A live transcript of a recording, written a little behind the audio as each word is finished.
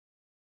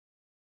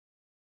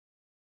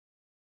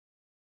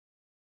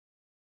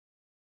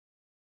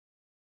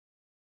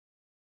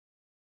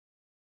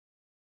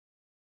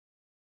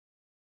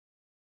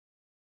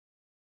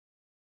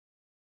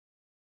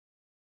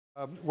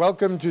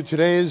Welcome to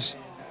today's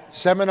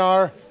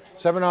seminar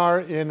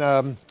in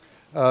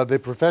the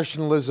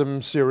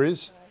Professionalism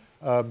series.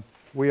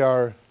 We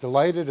are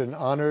delighted and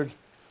honored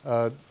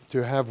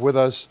to have with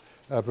us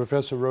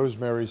Professor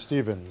Rosemary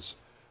Stevens.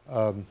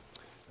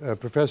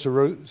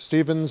 Professor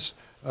Stevens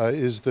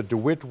is the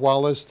DeWitt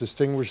Wallace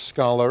Distinguished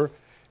Scholar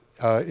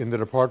in the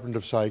Department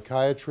of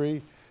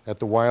Psychiatry at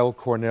the Weil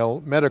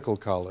Cornell Medical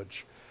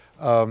College.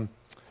 For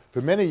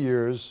many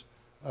years,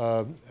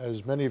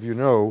 as many of you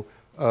know,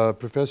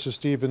 Professor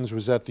Stevens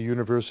was at the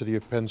University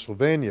of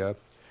Pennsylvania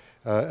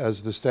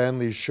as the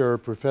Stanley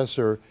Scher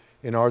Professor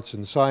in Arts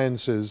and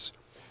Sciences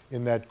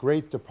in that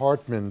great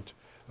department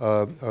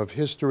of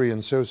History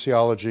and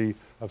Sociology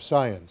of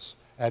Science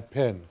at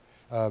Penn.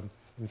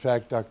 In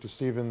fact,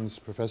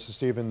 Professor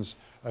Stevens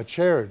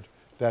chaired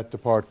that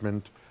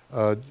department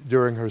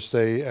during her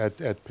stay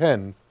at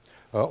Penn.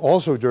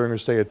 Also during her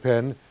stay at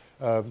Penn,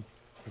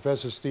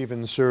 Professor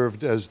Stevens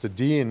served as the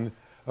Dean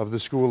of the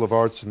School of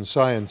Arts and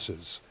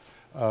Sciences.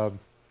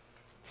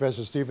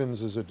 Professor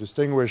Stevens is a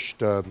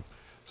distinguished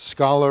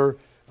scholar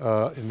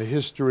in the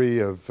history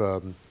of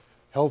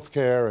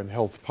healthcare and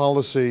health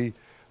policy.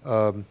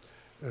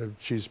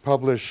 She's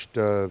published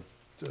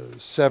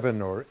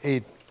 7 or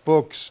 8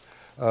 books.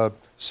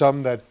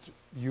 Some that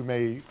you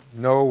may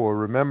know or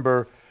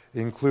remember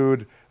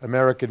include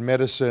American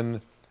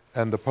Medicine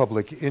and the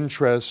Public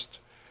Interest,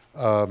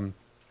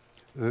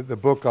 the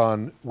book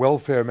on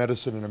welfare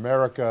medicine in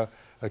America,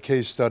 a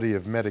case study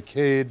of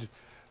Medicaid,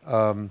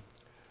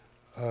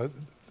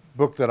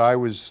 book that I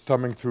was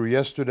thumbing through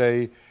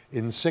yesterday,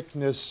 In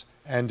Sickness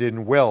and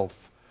in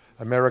Wealth,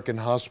 American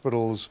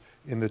Hospitals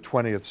in the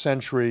 20th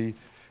Century,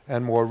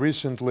 and more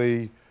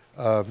recently,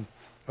 a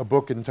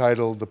book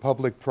entitled The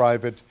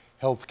Public-Private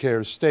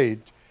Healthcare State,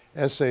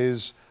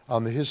 Essays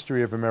on the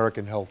History of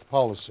American Health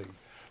Policy.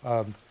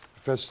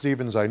 Professor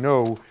Stevens, I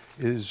know,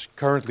 is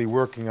currently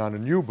working on a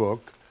new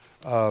book,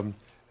 and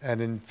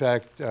in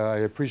fact, I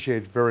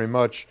appreciate very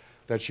much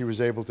that she was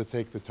able to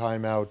take the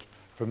time out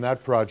from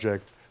that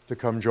project to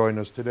come join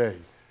us today.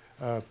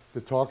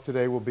 The talk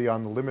today will be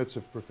on the limits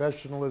of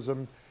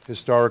professionalism,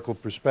 historical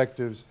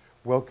perspectives.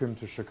 Welcome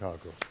to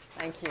Chicago.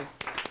 Thank you.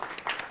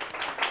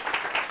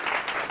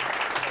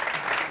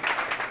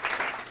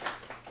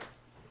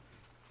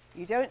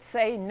 You don't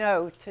say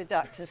no to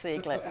Dr.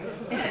 Ziegler.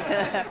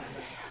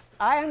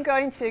 I am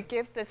going to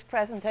give this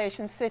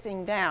presentation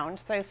sitting down,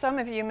 so some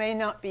of you may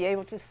not be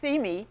able to see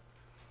me.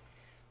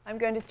 I'm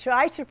going to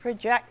try to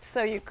project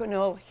so you can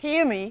all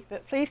hear me,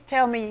 but please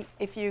tell me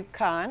if you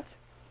can't,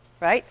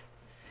 right?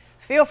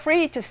 Feel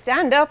free to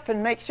stand up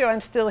and make sure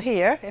I'm still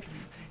here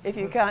if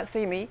you can't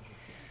see me.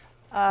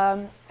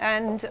 I'm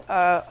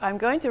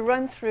going to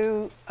run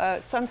through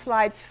some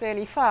slides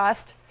fairly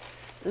fast.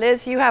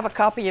 Liz, you have a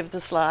copy of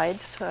the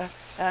slides,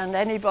 and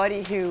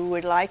anybody who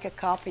would like a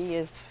copy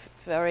is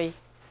very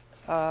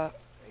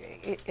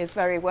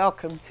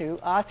welcome to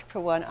ask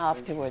for one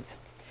afterwards.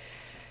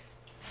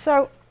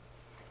 So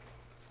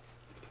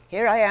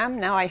here I am,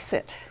 now I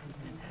sit.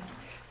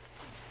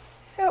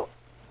 So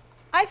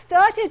I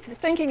started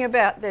thinking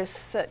about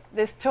this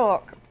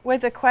talk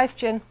with the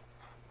question,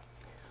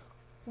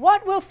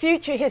 what will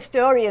future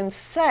historians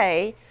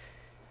say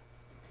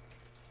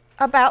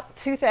about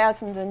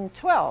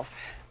 2012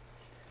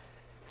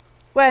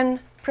 when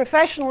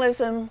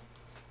professionalism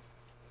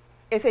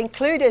is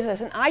included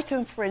as an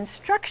item for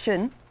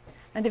instruction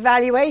and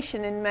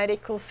evaluation in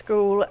medical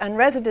school and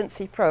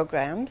residency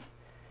programs?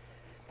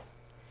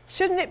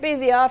 Shouldn't it be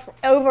the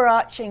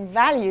overarching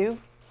value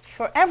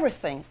for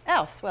everything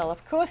else? Well,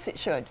 of course it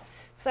should.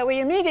 So we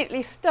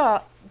immediately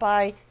start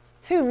by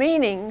 2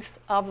 meanings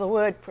of the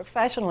word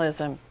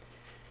professionalism.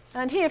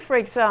 And here, for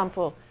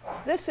example,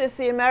 this is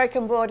the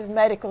American Board of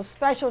Medical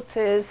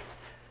Specialties,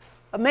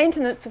 a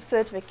maintenance of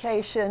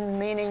certification,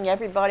 meaning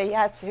everybody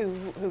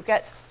who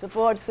gets the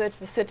board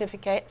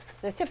certificate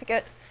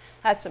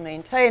has to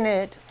maintain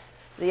it.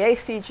 The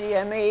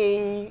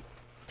ACGME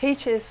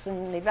teaches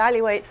and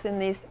evaluates in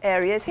these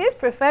areas. Here's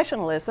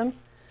professionalism,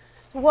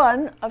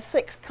 1 of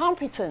 6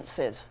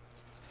 competencies.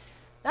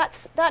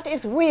 That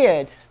is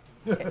weird,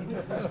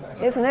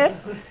 isn't it?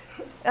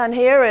 And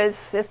here is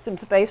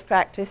systems-based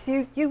practice.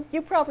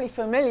 You're probably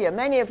familiar,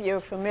 many of you are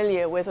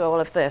familiar with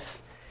all of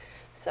this.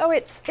 So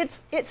it's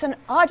an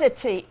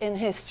oddity in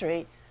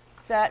history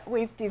that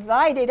we've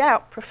divided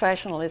out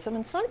professionalism,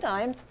 and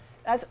sometimes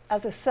as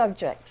a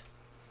subject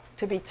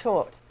to be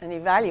taught and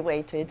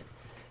evaluated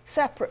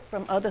separate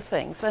from other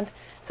things. And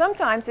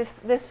sometimes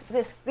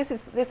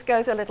this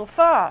goes a little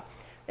far.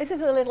 This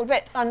is a little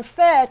bit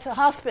unfair to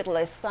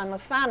hospitalists. I'm a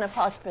fan of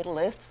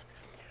hospitalists,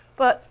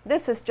 but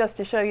this is just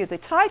to show you the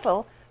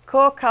title,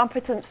 Core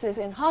Competencies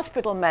in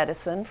Hospital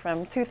Medicine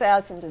from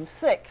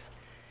 2006.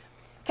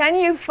 Can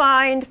you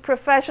find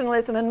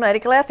professionalism and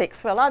medical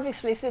ethics? Well,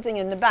 obviously sitting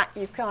in the back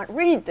you can't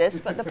read this,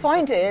 but the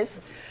point is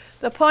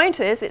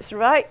it's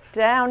right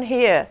down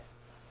here.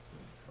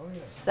 Oh,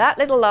 yes. That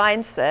little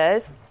line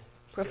says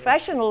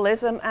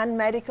professionalism and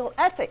medical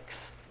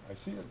ethics. I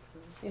see it.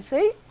 You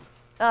see?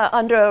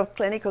 under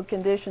clinical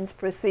conditions,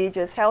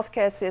 procedures,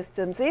 healthcare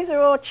systems. These are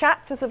all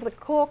chapters of the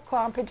core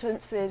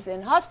competencies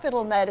in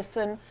hospital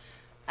medicine.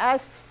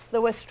 As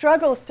there were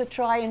struggles to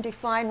try and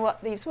define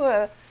what these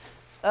were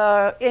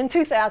in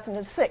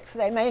 2006,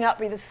 they may not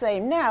be the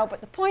same now, but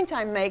the point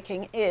I'm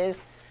making is,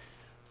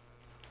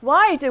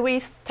 why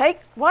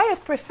has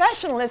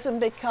professionalism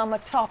become a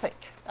topic?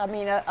 I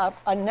mean,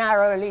 a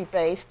narrowly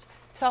based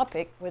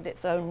topic with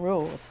its own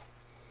rules.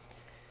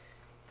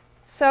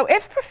 So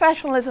if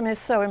professionalism is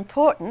so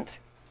important,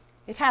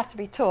 it has to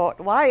be taught.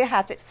 Why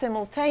has it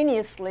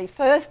simultaneously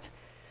first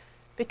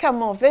become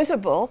more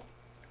visible,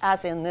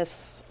 as in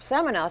this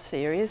seminar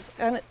series,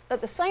 and at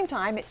the same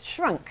time it's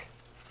shrunk?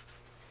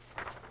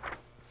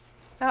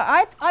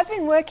 Now, I've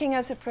been working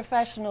as a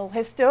professional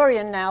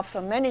historian now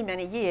for many,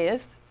 many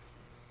years,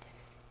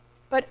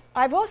 but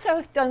I've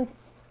also done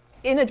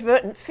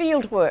inadvertent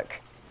field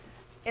work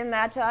in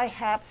that I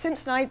have,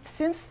 since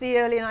the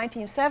early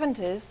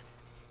 1970s,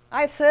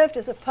 I've served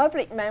as a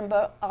public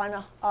member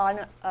on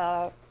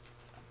a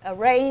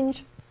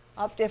range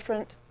of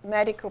different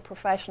medical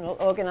professional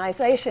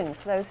organizations.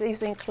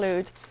 These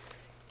include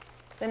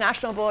the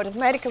National Board of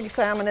Medical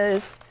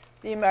Examiners,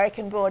 the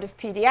American Board of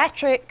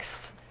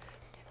Pediatrics,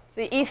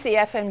 the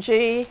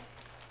ECFMG,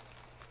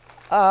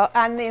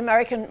 and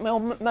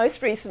the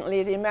most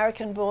recently, the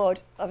American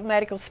Board of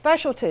Medical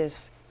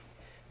Specialties.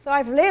 So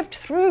I've lived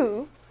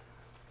through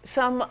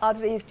some of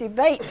these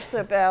debates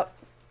about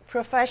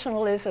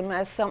professionalism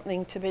as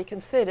something to be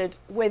considered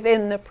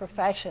within the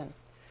profession.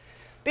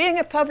 Being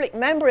a public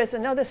member is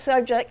another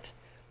subject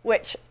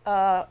which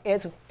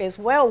is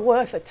well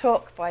worth a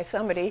talk by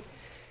somebody,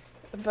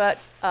 but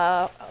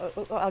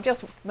I'll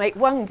just make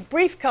one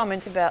brief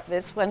comment about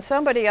this. When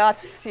somebody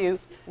asks you,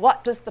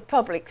 what does the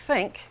public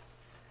think?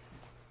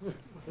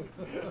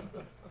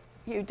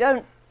 You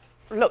don't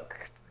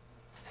look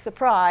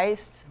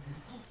surprised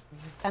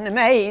and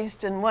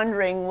amazed and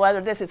wondering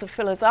whether this is a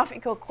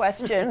philosophical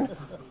question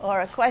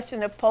or a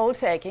question of poll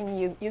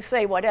taking. You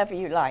say whatever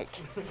you like.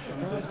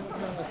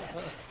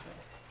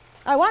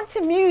 I want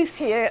to muse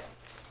here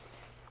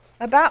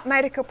about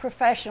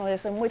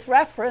professionalism with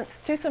reference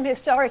to some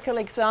historical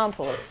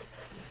examples,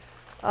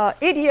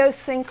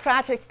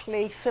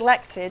 idiosyncratically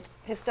selected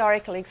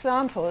historical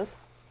examples,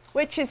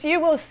 which, as you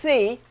will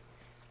see,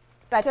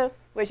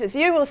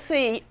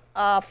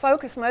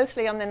 focus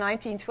mostly on the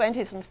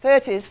 1920s and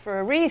 30s for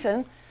a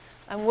reason.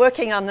 I'm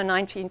working on the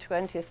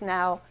 1920s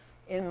now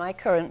in my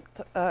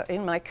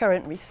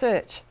current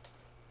research.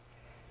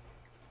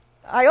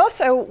 I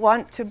also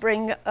want to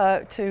bring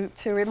to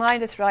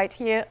remind us right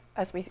here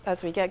as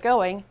we get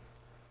going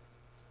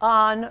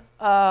on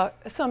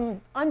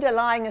some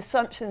underlying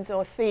assumptions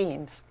or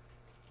themes.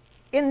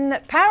 In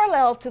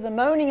parallel to the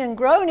moaning and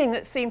groaning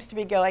that seems to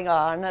be going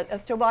on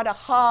as to what a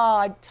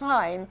hard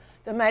time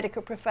the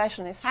medical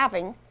profession is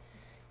having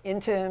in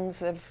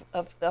terms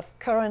of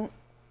current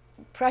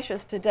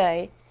pressures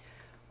today,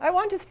 I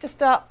wanted to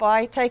start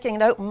by taking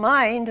an open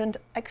mind and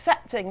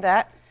accepting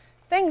that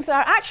things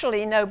are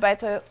actually no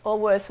better or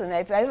worse than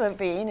they've ever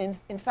been.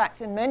 In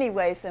fact, in many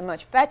ways, they're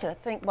much better.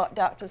 Think what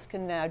doctors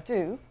can now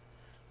do,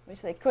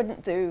 which they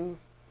couldn't do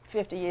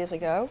 50 years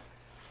ago,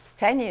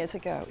 10 years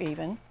ago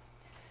even.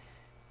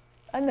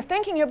 And the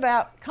thinking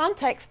about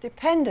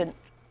context-dependent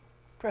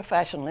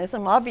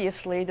professionalism,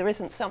 obviously there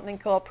isn't something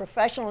called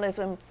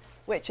professionalism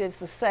which is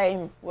the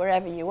same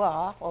wherever you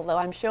are, although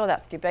I'm sure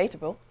that's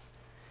debatable.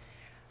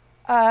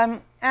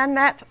 And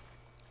that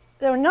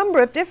there are a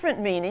number of different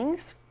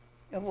meanings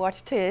of what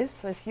it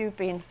is, as you've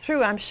been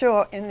through, I'm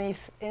sure, in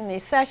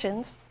these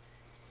sessions.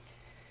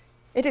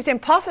 It is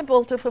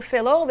impossible to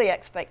fulfill all the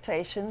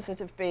expectations that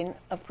have been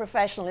of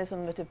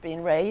professionalism that have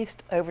been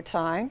raised over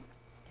time,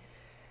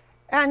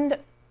 and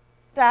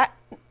that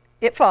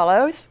it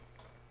follows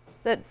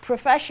that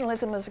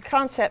professionalism as a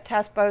concept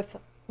has both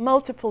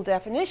multiple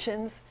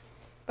definitions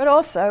but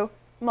also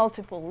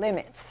multiple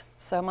limits.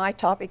 So my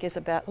topic is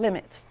about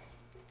limits.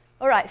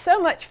 All right, so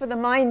much for the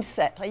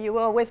mindset. Are you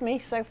all with me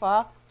so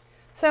far?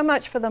 So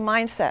much for the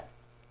mindset.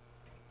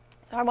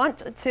 So I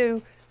want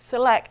to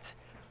select,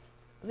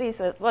 these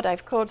are what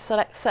I've called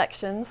select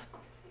sections.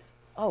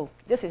 Oh,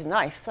 this is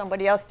nice.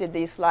 Somebody else did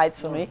these slides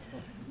for me.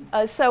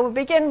 So we'll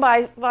begin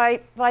by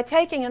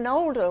taking an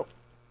older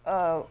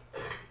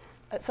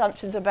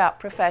assumptions about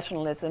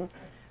professionalism,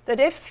 that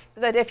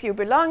if you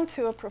belong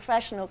to a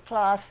professional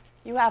class,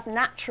 you have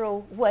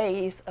natural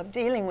ways of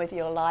dealing with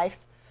your life,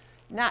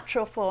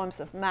 natural forms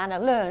of manner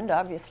learned,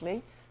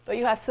 obviously, but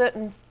you have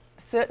certain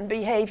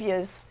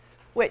behaviors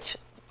which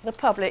the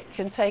public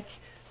can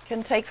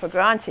take for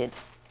granted.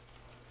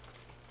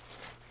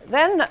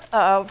 Then,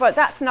 but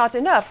that's not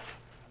enough.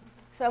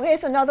 So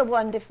here's another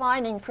one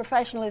defining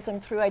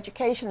professionalism through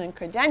education and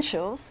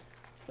credentials,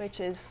 which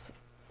is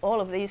all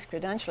of these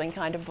credentialing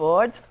kind of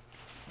boards.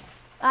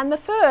 And the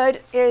third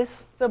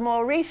is the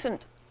more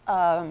recent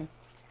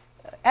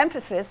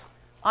emphasis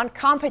on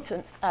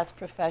competence as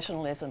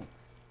professionalism,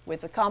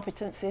 with the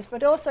competencies,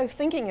 but also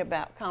thinking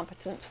about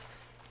competence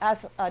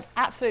as an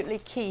absolutely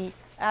key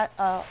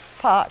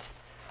part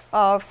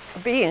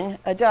of being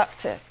a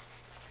doctor.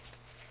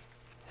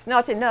 It's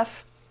not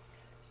enough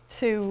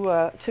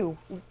to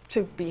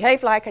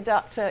behave like a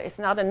doctor. It's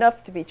not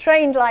enough to be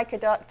trained like a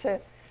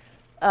doctor.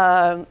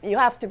 You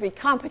have to be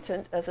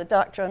competent as a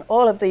doctor, and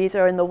all of these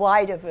are in the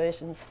wider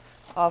versions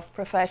of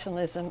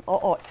professionalism, or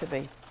ought to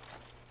be.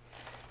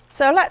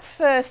 So let's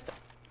first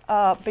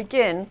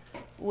begin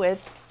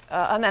with,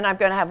 and then I'm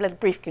going to have a little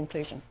brief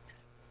conclusion.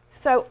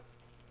 So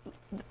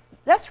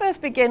let's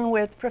first begin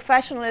with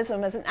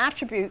professionalism as an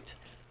attribute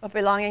of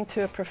belonging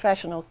to a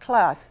professional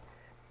class.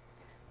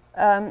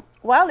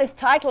 While this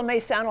title may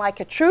sound like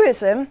a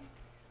truism,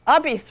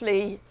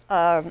 obviously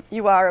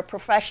you are a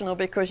professional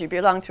because you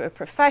belong to a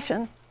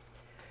profession.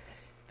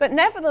 But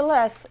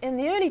nevertheless, in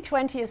the early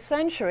 20th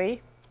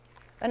century,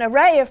 an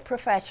array of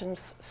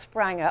professions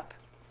sprang up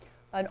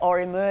or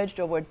emerged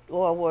or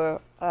were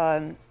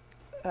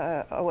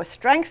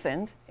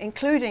strengthened,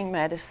 including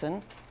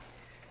medicine,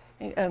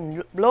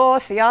 law,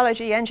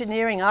 theology,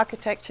 engineering,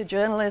 architecture,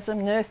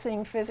 journalism,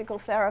 nursing, physical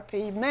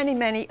therapy, many,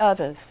 many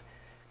others.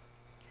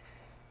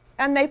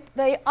 And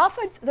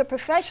the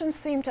professions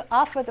seemed to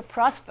offer the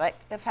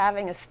prospect of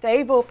having a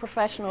stable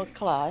professional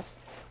class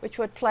which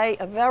would play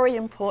a very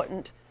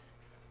important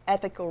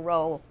ethical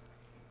role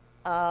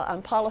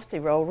and policy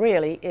role,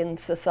 really, in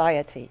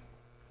society.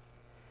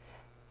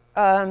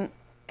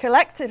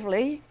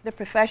 Collectively, the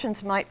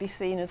professions might be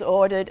seen as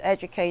ordered,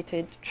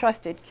 educated,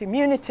 trusted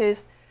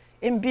communities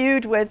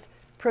imbued with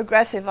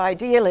progressive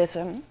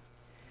idealism,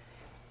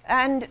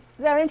 and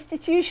they're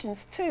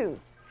institutions too.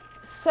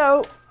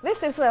 So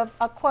this is a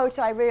quote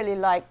I really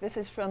like. This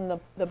is from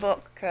the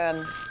book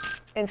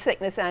In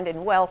Sickness and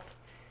in Wealth.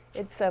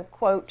 It's a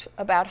quote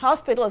about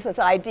hospitals as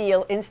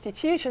ideal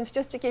institutions,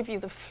 just to give you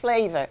the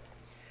flavor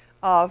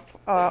of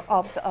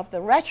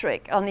the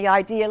rhetoric on the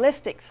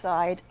idealistic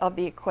side of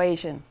the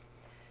equation.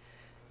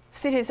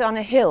 Cities on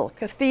a hill,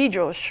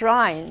 cathedrals,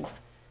 shrines,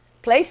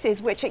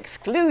 places which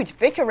exclude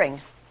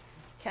bickering.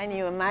 Can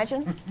you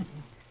imagine?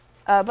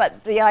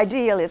 But the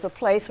ideal is a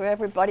place where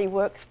everybody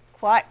works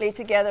quietly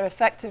together,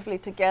 effectively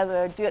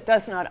together,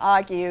 does not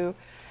argue.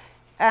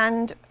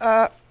 And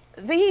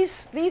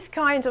these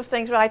kinds of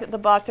things right at the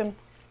bottom,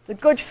 the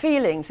good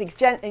feelings,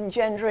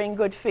 engendering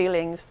good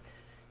feelings.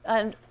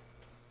 And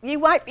you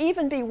might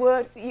even be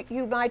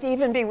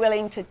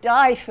willing to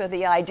die for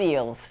the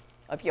ideals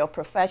of your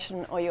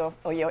profession or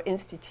your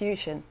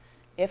institution,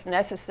 if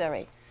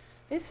necessary.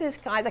 This is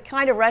the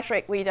kind of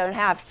rhetoric we don't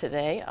have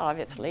today,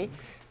 obviously,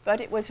 but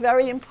it was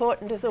very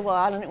important as a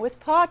while, and it was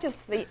part of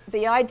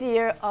the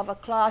idea of a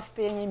class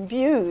being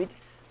imbued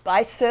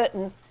by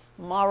certain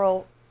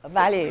moral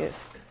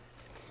values.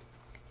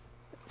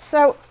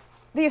 So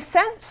the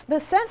sense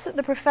that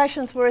the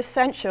professions were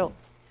essential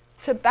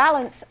to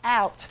balance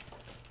out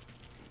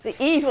the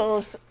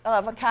evils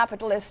of a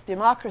capitalist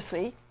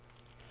democracy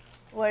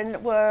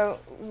were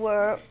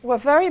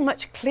very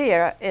much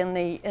clear in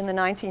the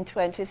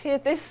 1920s. Here,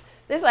 this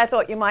I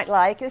thought you might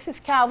like. This is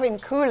Calvin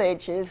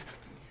Coolidge's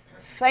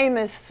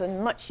famous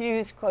and much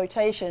used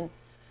quotation,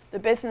 "The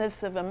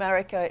business of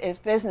America is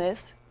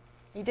business."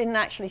 He didn't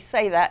actually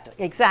say that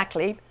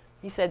exactly.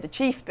 He said the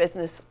chief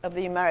business of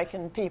the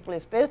American people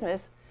is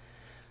business.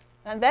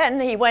 And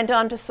then he went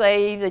on to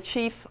say the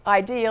chief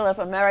ideal of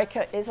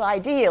America is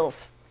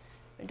ideals.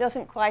 It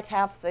doesn't quite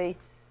have the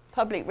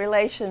public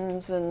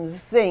relations and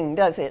zing,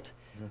 does it?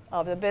 Yeah.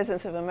 Of the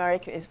business of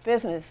America is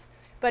business.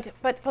 But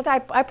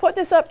I put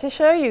this up to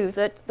show you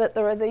that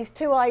there are these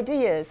two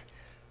ideas,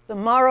 the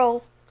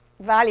moral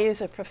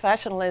values of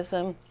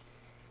professionalism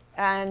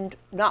and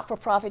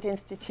not-for-profit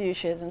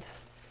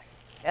institutions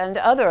and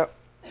other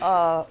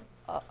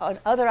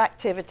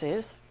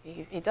activities.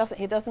 He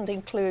doesn't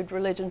include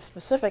religion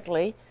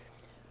specifically,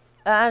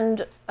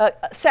 and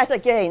set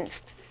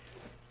against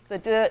the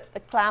dirt,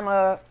 the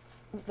clamor,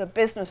 the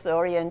business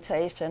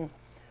orientation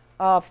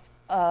of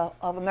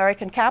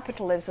American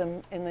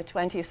capitalism in the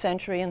 20th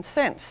century and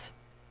since.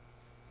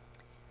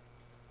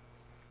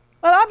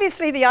 Well,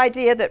 obviously the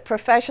idea that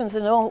professions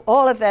and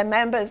all of their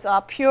members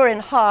are pure in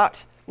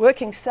heart,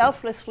 working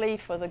selflessly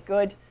for the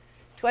good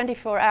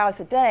 24 hours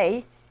a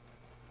day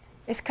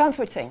is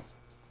comforting,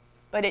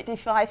 but it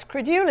defies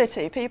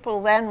credulity. People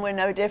then were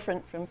no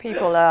different from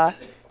people are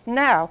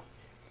now.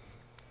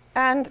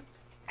 And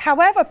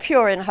however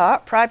pure in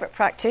heart, private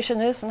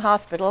practitioners and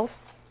hospitals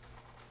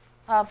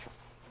have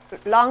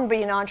long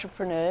been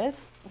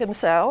entrepreneurs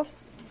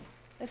themselves,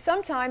 and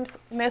sometimes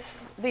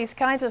these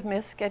kinds of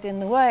myths get in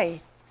the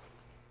way.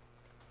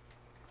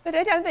 But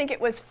I don't think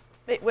it was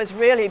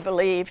really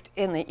believed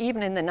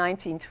even in the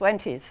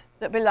 1920s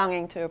that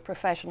belonging to a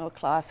professional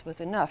class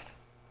was enough.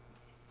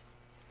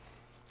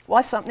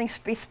 Was something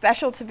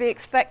special to be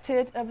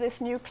expected of this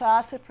new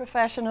class of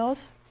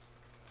professionals?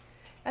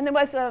 And there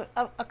was a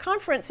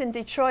conference in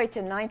Detroit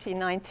in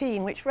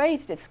 1919 which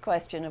raised this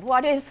question of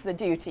what is the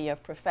duty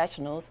of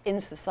professionals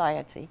in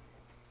society.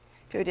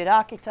 Included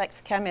architects,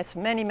 chemists,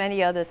 many,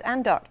 many others,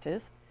 and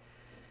doctors,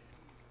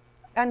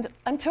 and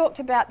talked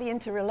about the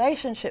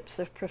interrelationships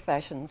of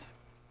professions.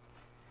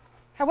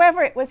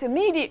 However, it was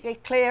immediately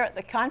clear at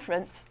the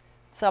conference,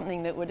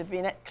 something that would have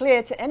been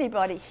clear to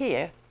anybody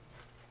here,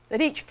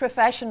 that each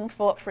profession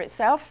fought for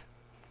itself,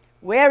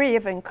 wary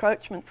of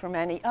encroachment from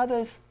any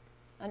others,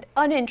 and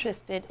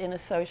uninterested in a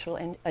social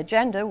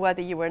agenda,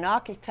 whether you were an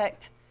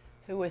architect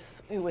who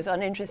was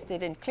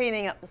uninterested in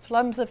cleaning up the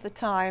slums of the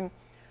time,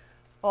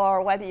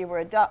 or whether you were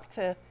a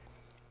doctor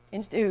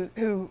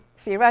who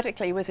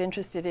theoretically was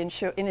interested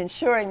in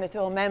ensuring that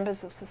all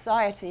members of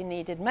society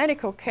needed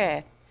medical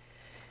care.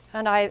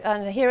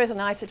 And here is a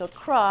nice little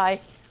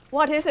cry.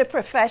 What is a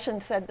profession,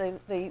 said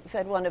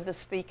one of the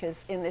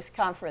speakers in this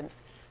conference.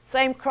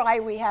 Same cry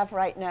we have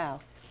right now.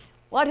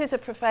 What is a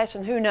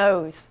profession? Who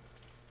knows?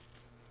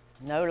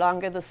 No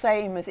longer the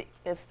same as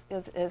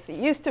it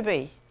used to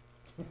be,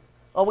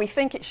 or we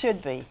think it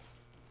should be.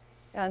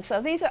 And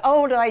so these are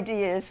old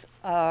ideas,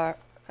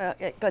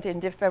 but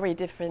in very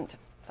different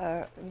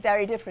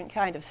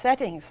kind of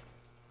settings.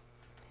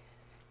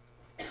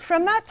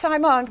 From that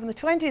time on, from the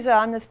 20s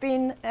on, there's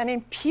been an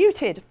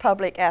imputed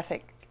public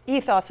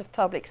ethos of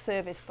public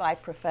service by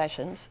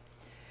professions,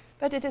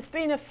 but it has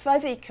been a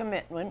fuzzy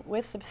commitment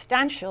with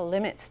substantial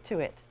limits to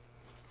it.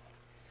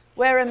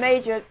 Where a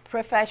major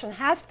profession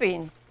has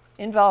been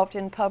involved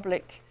in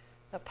public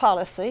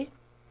policy,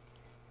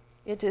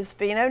 it has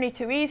been only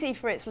too easy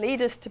for its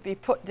leaders to be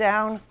put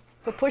down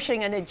for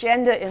pushing an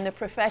agenda in the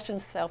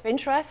profession's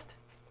self-interest,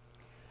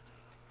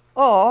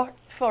 or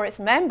for its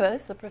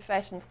members, the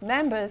profession's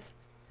members,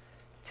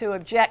 to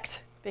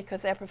object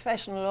because their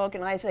professional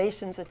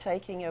organizations are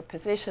taking a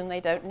position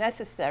they don't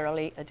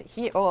necessarily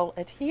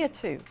adhere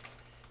to,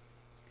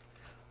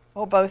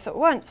 or both at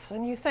once.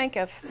 And you think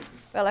of,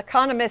 well,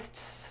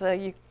 economists,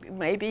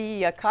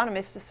 maybe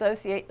economists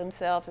associate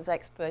themselves as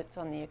experts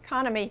on the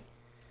economy.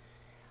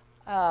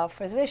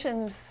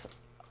 Physicians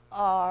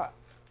are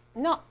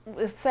not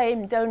the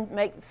same, don't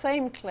make the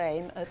same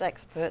claim as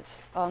experts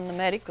on the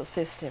medical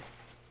system.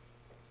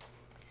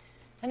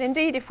 And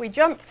indeed, if we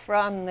jump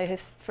from the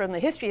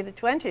history of the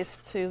 20s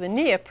to the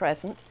near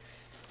present,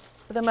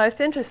 the most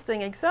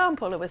interesting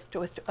example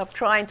of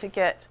trying to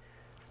get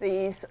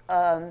these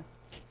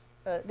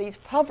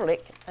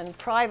public and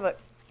private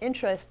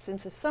interests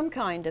into some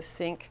kind of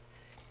sync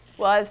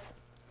was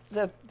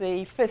the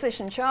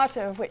Physician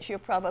Charter, of which you're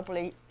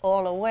probably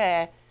all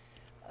aware,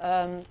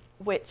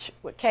 which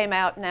came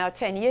out now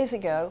 10 years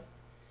ago.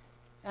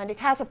 And it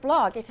has a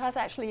blog. It has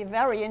actually a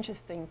very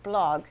interesting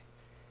blog.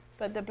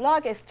 But the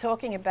blog is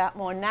talking about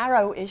more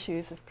narrow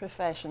issues of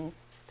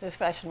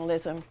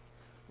professionalism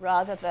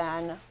rather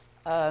than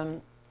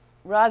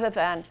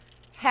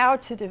how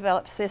to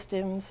develop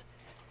systems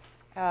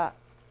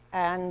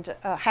and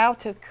how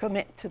to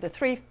commit to the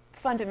three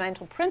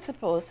fundamental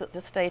principles that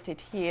are stated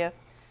here: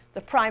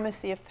 the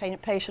primacy of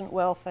patient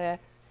welfare,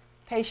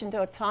 patient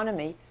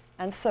autonomy,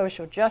 and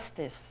social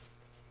justice.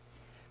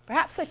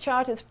 Perhaps the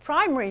Charter's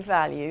primary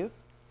value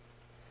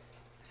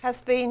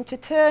has been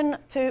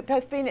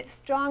its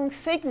strong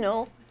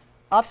signal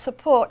of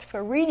support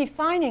for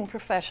redefining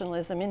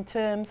professionalism in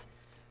terms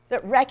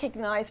that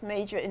recognize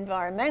major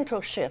environmental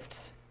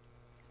shifts,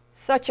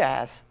 such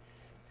as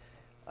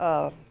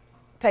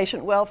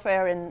patient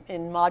welfare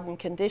in modern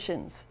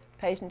conditions,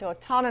 patient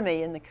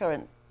autonomy in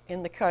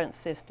the current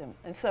system,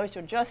 and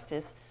social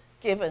justice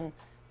given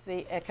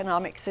the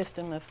economic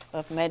system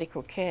of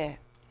medical care.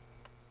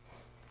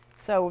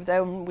 So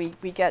then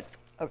we get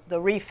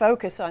the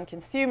refocus on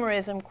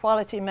consumerism,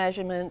 quality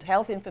measurement,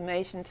 health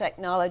information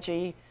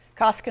technology,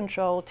 cost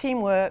control,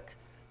 teamwork,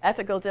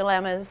 ethical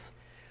dilemmas,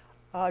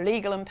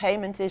 legal and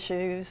payment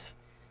issues,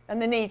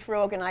 and the need for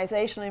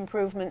organizational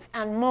improvements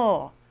and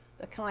more,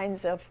 the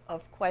kinds of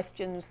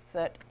questions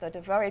that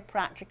are very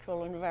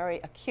practical and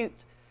very acute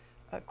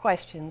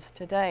questions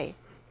today.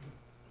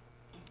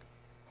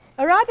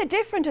 A rather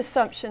different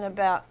assumption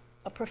about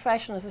a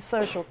profession as a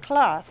social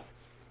class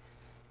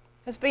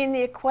has been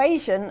the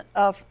equation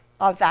of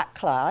that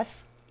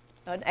class,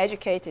 an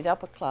educated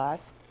upper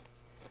class,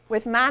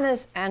 with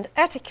manners and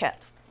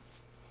etiquette.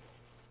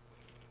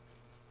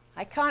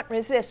 I can't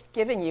resist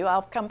giving you,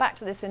 I'll come back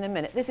to this in a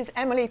minute. This is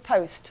Emily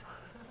Post.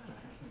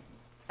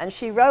 And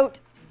she wrote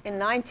in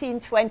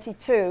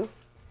 1922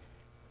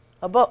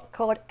 a book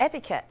called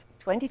Etiquette,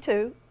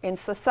 22, in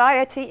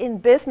Society, in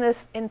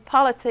Business, in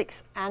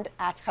Politics, and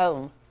at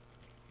Home.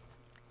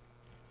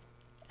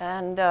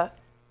 And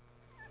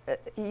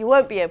you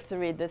won't be able to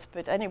read this,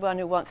 but anyone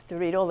who wants to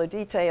read all the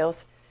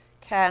details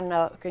can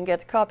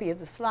get a copy of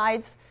the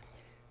slides.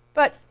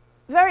 But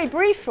very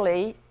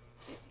briefly,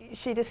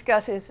 she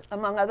discusses,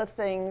 among other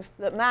things,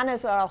 that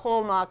manners are a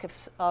hallmark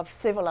of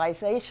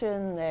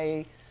civilization.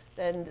 They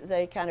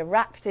kind of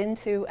wrapped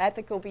into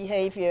ethical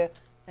behavior.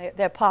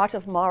 They're part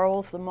of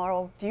morals, the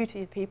moral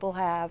duty people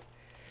have.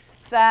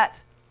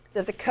 That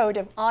there's a code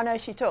of honor.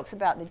 She talks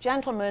about the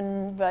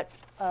gentleman, but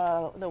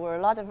there were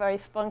a lot of very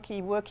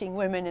spunky working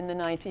women in the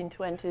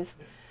 1920s.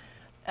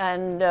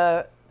 And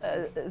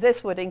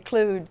this would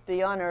include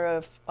the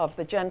honor of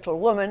the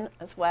gentlewoman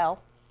as well.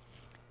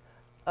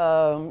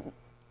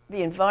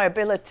 The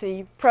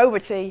inviolability,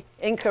 probity,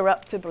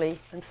 incorruptibly,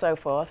 and so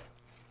forth.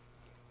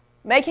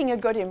 Making a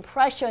good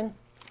impression.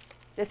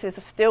 This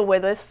is still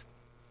with us.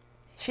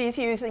 she's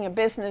using a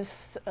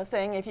business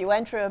thing. If you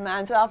enter a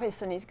man's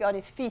office and he's got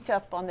his feet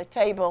up on the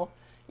table,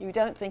 you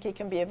don't think he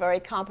can be a very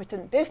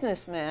competent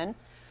businessman.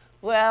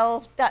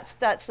 Well, that's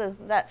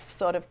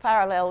sort of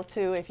parallel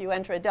to if you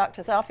enter a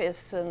doctor's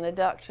office and the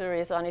doctor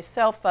is on his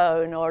cell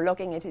phone or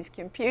looking at his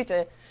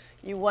computer,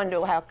 you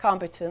wonder how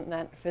competent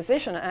that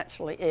physician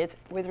actually is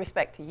with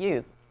respect to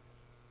you.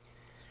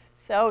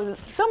 So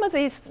some of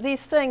these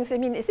things, I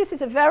mean, this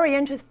is a very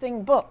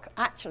interesting book,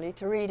 actually,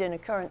 to read in a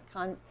current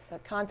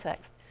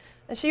context.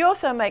 And she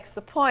also makes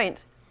the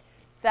point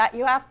that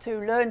you have to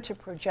learn to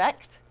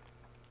project.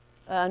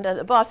 And at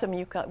the bottom,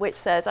 which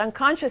says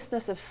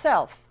unconsciousness of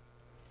self,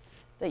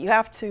 that you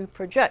have to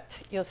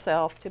project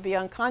yourself, to be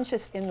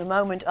unconscious in the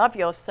moment of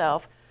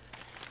yourself,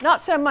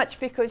 not so much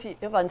because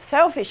of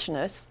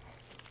unselfishness,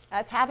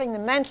 as having the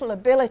mental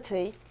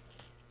ability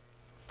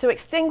to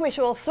extinguish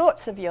all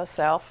thoughts of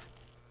yourself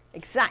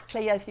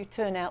exactly as you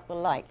turn out the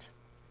light.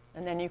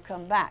 And then you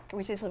come back,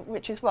 which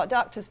is what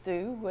doctors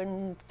do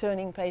when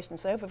turning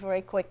patients over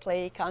very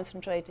quickly,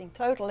 concentrating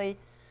totally,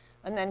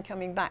 and then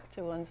coming back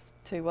to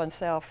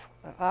oneself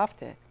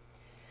after.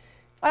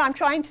 What I'm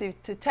trying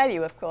to tell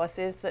you, of course,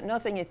 is that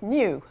nothing is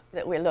new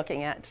that we're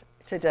looking at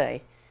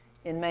today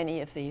in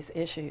many of these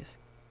issues.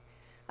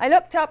 I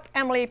looked up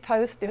Emily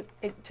Post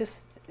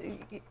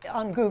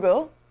on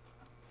Google,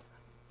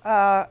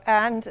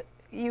 and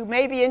you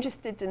may be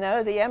interested to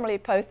know the Emily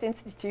Post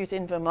Institute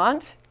in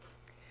Vermont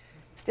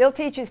still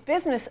teaches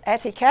business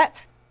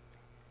etiquette,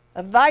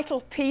 a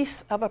vital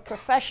piece of a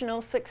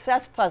professional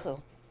success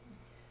puzzle.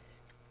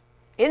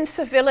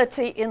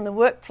 Incivility in the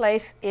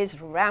workplace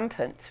is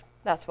rampant.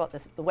 That's what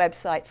the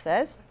website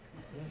says.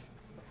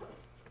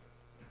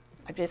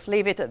 I just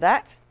leave it at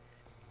that.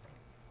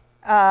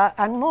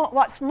 And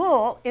what's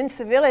more,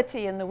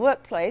 incivility in the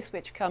workplace,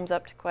 which comes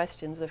up to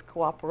questions of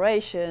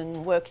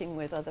cooperation, working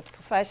with other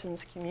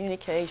professions,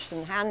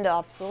 communication,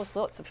 handoffs, all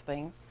sorts of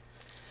things.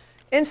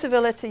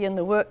 Incivility in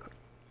the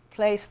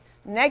workplace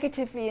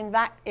negatively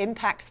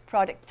impacts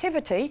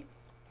productivity,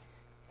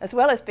 as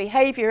well as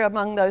behavior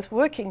among those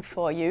working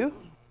for you,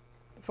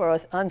 for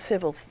an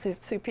uncivil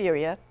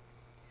superior.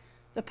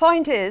 The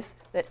point is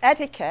that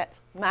etiquette,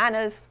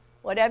 manners,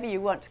 whatever you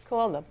want to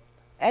call them,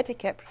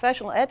 etiquette,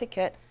 professional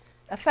etiquette,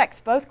 affects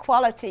both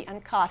quality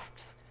and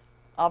costs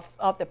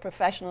of the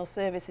professional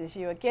services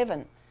you are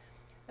given.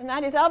 And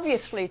that is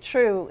obviously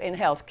true in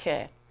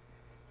healthcare.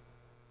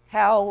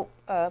 How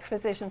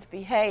physicians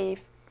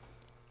behave,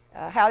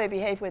 how they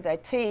behave with their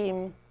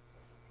team,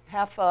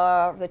 how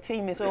far the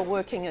team is all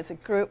working as a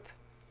group,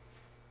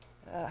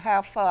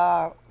 how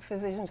far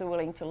physicians are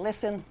willing to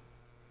listen,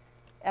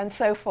 and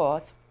so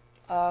forth,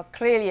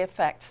 clearly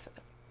affects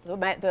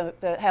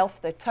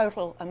the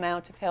total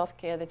amount of health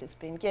care that has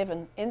been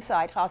given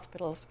inside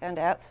hospitals and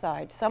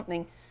outside,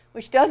 something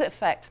which does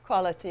affect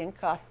quality and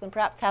costs and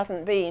perhaps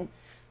hasn't been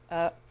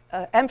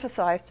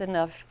emphasized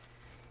enough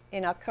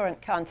in our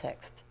current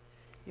context.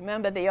 You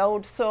remember the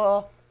old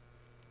saw,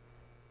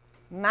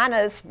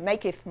 manners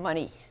maketh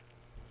money,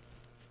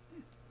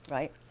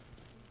 right?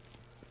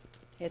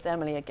 Here's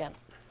Emily again.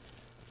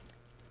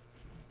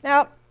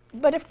 Now,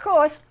 but of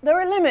course, there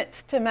are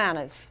limits to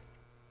manners.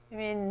 I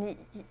mean,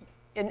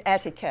 in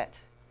etiquette.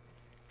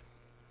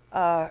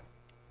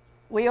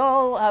 We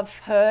all have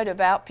heard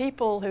about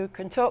people who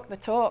can talk the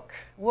talk,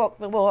 walk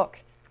the walk,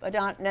 but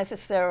aren't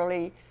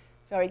necessarily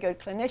very good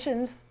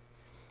clinicians,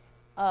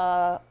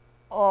 or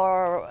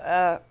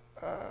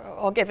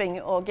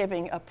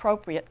giving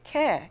appropriate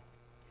care.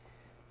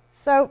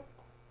 So,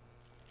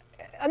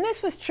 and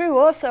this was true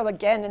also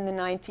again in the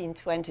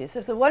 1920s.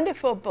 There's a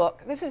wonderful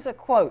book. This is a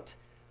quote,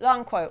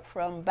 long quote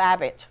from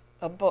Babbitt,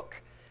 a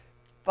book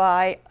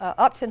by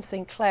Upton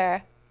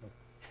Sinclair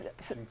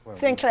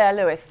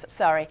Lewis,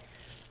 sorry,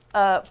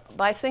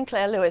 by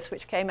Sinclair Lewis,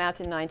 which came out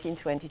in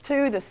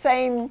 1922, the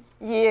same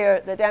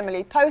year that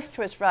Emily Post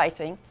was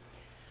writing.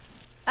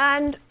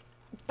 And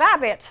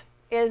Babbitt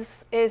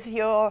is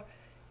your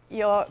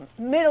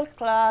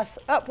middle-class,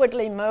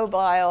 upwardly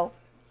mobile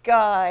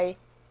guy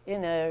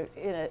in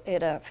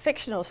a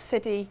fictional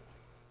city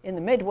in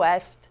the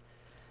Midwest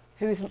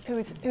who's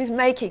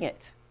making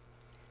it.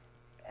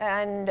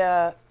 And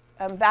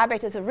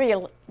Babbitt is a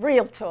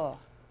realtor.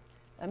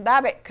 And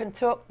Babbitt can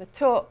talk the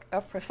talk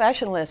of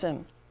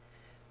professionalism.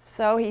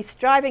 So he's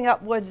driving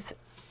upwards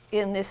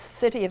in this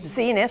city of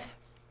Zenith,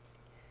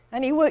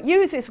 and he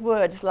uses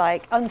words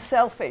like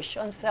unselfish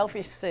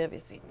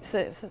service.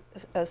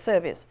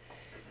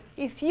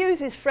 He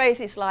uses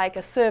phrases like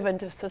a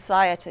servant of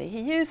society.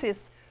 He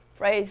uses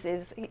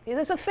phrases,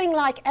 there's a thing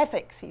like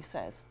ethics, he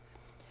says,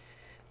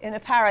 in a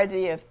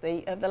parody of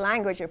the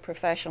language of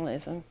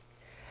professionalism.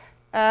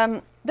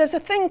 There's a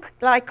thing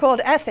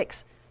called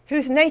ethics,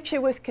 whose nature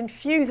was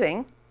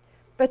confusing,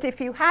 but if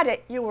you had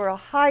it, you were a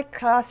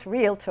high-class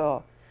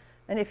realtor.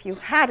 And if you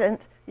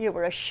hadn't, you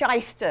were a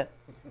shyster,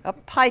 a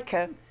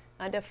piker,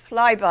 and a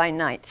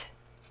fly-by-night.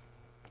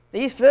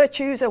 These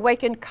virtues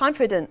awakened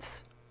confidence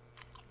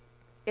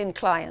in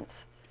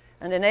clients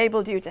and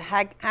enabled you to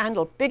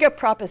handle bigger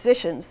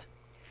propositions,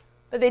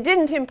 but they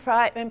didn't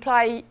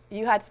imply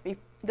you had to be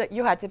that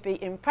you had to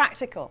be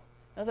impractical.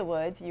 In other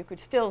words, you could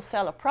still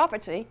sell a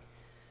property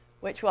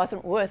which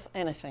wasn't worth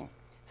anything.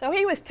 So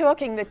he was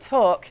talking the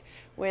talk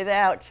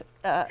without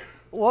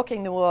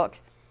walking the walk.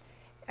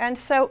 And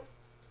so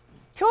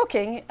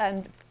talking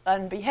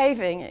and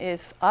behaving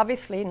is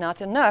obviously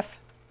not enough.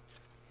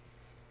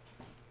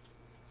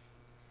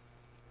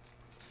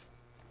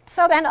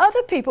 So then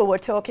other people were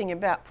talking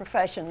about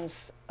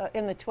professions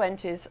in the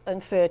 20s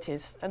and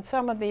 30s, and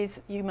some of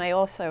these you may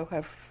also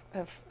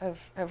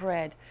have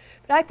read.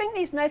 But I think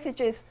these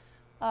messages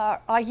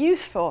are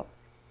useful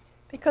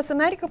because the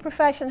medical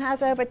profession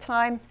has over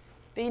time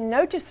been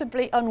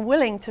noticeably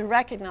unwilling to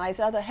recognize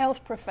other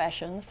health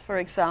professions, for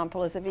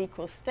example, as of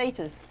equal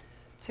status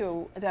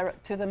to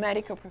the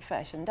medical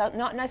profession.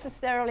 Not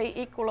necessarily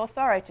equal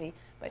authority,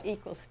 but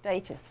equal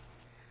status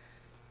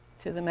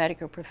to the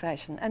medical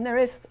profession. And there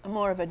is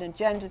more of an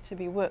agenda to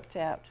be worked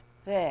out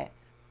there.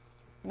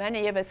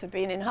 Many of us have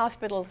been in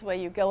hospitals where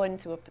you go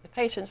into a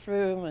patient's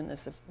room and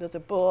there's a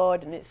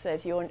board and it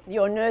says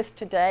your nurse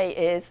today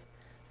is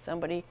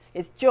somebody,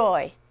 is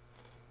Joy.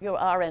 Your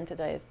RN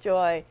today is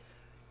Joy.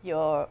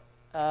 Your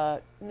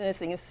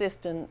nursing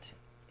assistant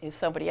is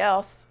somebody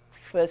else,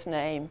 first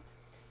name.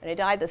 And it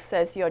either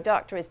says your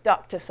doctor is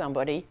Dr.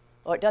 somebody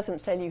or it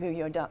doesn't tell you who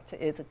your doctor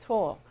is at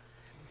all.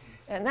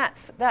 And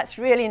that's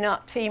really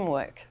not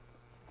teamwork,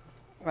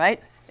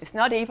 right? It's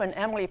not even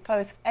Emily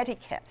Post's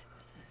etiquette.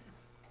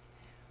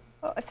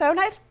 So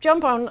let's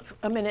jump on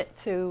a minute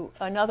to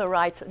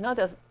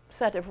another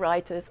set of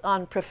writers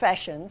on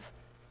professions.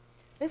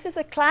 This is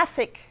a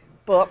classic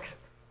book.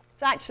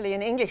 It's actually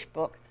an English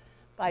book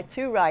by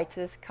two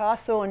writers, Carr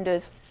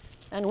Saunders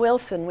and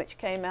Wilson, which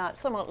came out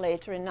somewhat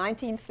later in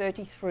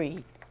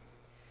 1933.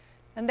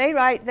 And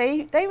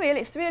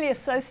it's really a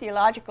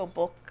sociological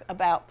book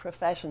about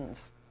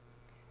professions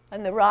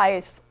and the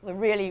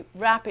really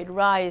rapid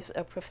rise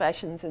of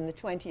professions in the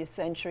 20th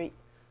century,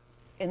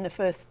 in the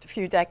first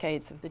few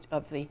decades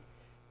of the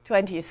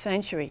 20th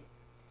century.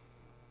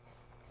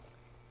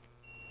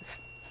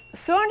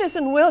 Saunders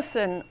and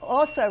Wilson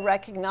also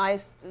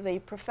recognized the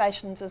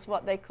professions as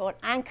what they called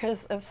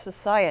anchors of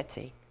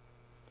society.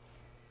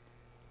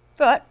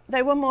 But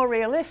they were more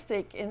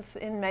realistic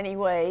in many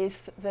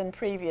ways than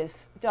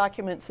previous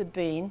documents had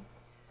been,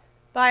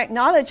 by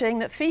acknowledging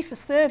that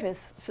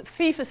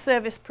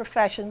fee-for-service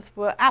professions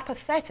were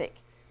apathetic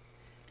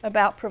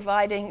about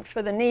providing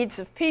for the needs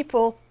of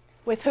people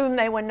with whom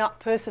they were not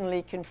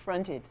personally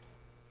confronted,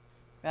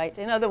 right?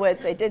 In other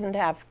words, they didn't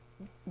have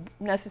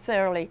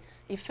necessarily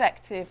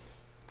effective,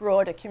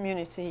 broader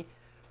community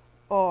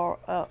or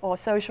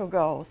social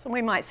goals. And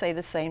we might say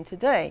the same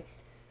today.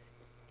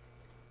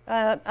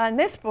 And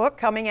this book,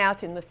 coming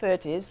out in the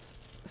 30s,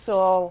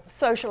 saw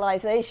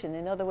socialization,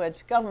 in other words,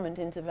 government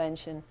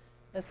intervention,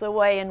 as the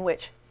way in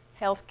which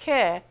health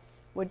care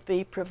would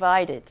be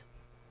provided.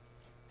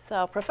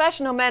 So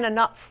professional men are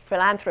not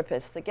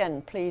philanthropists.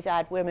 Again, please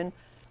add women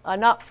are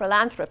not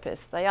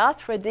philanthropists. They ask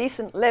for a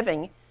decent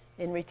living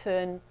in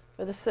return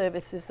for the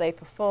services they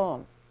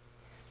perform.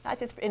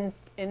 That is,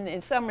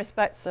 in some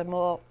respects, a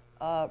more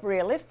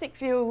realistic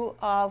view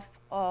of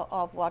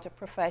what a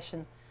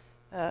profession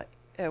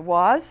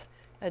was,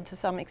 and to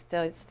some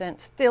extent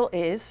still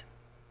is.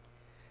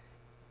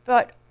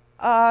 But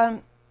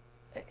the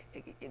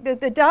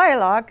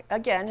dialogue,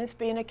 again, has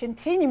been a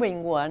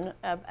continuing one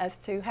as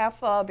to how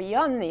far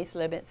beyond these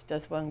limits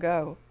does one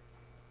go.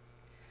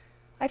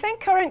 I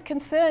think current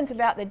concerns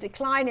about the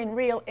decline in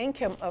real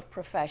income of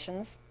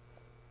physicians,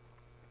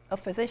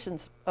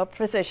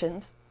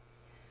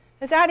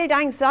 has added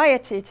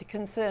anxiety to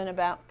concern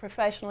about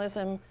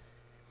professionalism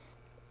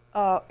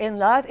in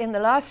the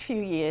last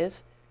few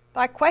years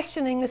by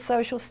questioning the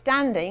social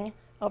standing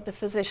of the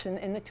physician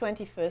in the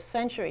 21st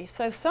century.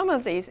 So some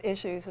of these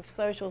issues of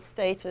social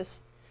status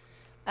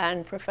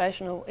and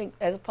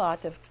as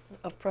part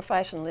of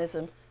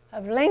professionalism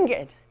have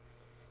lingered.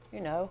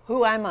 You know,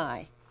 who am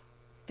I?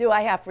 Do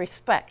I have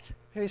respect?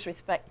 Whose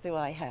respect do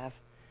I have?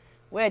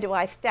 Where do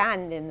I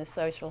stand in the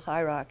social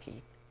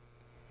hierarchy?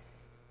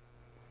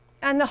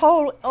 And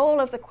all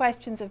of the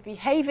questions of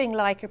behaving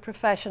like a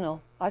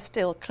professional are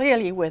still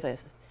clearly with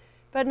us.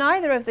 But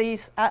neither of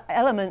these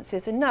elements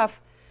is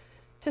enough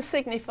to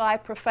signify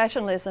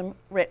professionalism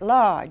writ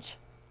large.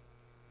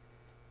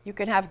 You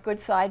can have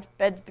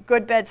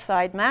good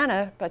bedside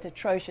manner, but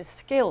atrocious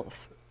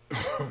skills.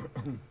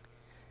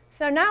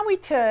 So now we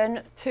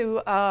turn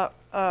to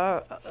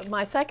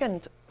my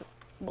second,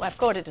 well, I've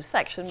called it a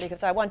section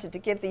because I wanted to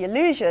give the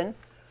illusion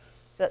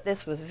that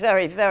this was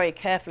very, very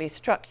carefully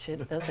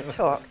structured as a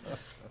talk,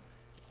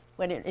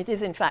 when it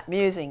is in fact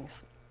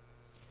musings.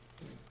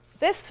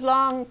 This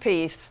long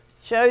piece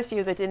shows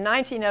you that in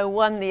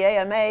 1901 the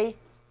AMA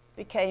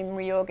became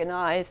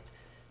reorganized.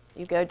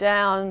 You go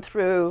down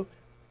through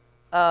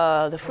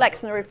the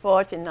Flexner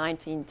Report in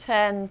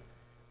 1910,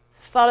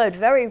 followed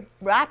very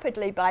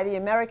rapidly by the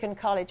American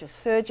College of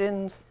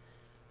Surgeons,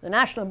 the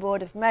National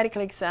Board of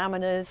Medical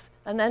Examiners,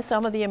 and then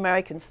some of the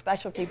American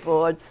specialty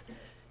boards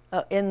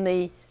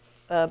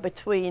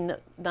between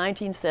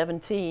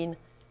 1917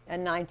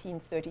 and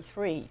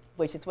 1933,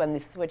 which is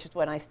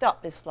when I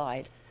stopped this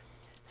slide.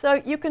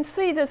 So you can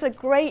see there's a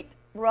great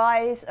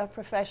rise of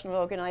professional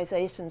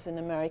organizations in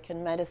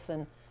American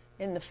medicine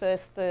in the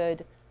first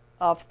third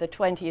of the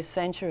 20th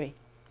century,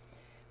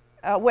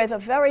 with a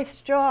very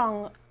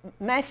strong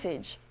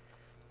message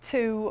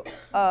to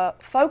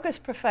focus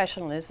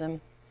professionalism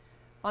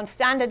on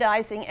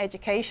standardizing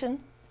education,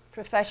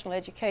 professional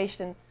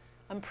education,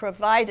 and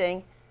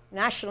providing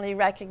nationally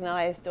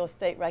recognized or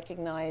state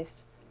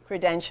recognized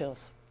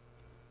credentials.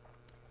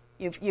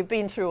 You've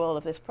been through all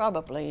of this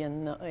probably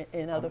in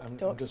other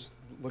talks. I'm just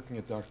looking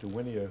at Dr.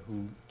 Winia,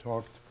 who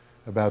talked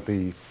about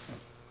the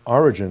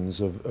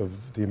origins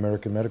of the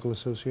American Medical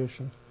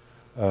Association,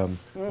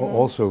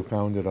 also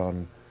founded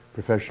on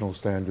professional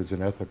standards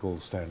and ethical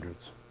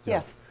standards.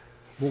 Yes.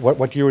 Yeah.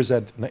 What year was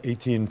that?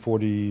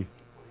 1847.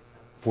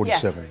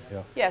 Yes.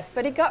 Yeah. Yes,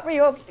 but it got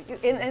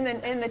in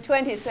the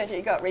 20th century.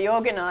 It got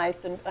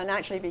reorganized and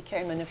actually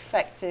became an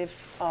effective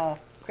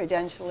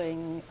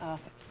credentialing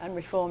and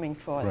reforming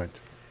force. Right.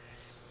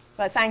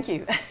 But thank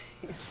you.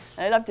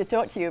 I'd love to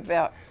talk to you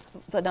about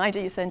the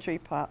 19th century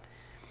part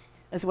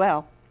as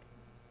well.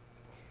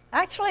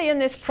 Actually, in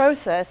this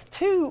process,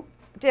 two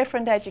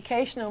different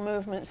educational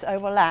movements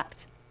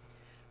overlapped: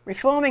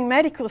 reforming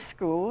medical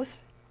schools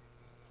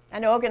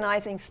and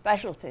organizing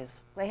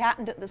specialties. They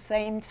happened at the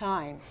same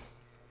time.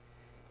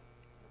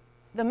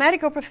 The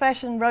medical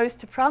profession rose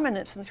to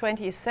prominence in the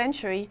 20th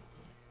century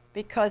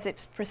because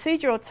its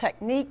procedural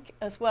technique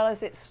as well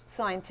as its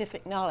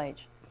scientific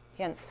knowledge,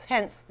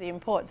 hence the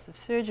importance of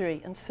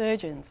surgery and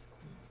surgeons.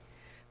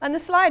 And the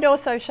slide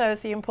also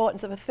shows the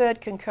importance of a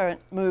third concurrent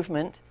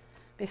movement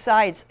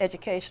besides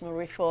educational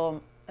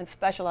reform and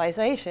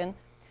specialization,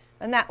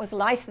 and that was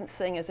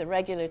licensing as a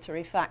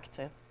regulatory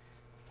factor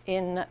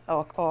in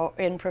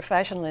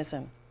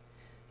professionalism.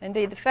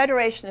 Indeed, the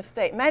Federation of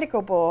State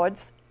Medical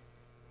Boards,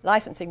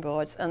 licensing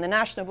boards, and the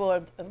National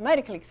Board of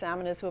Medical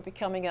Examiners will be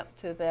coming up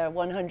to their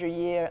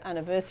 100-year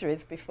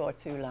anniversaries before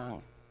too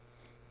long.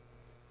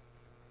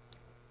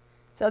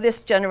 So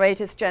this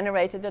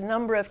generated a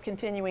number of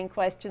continuing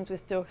questions. We're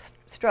still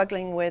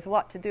struggling with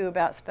what to do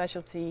about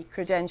specialty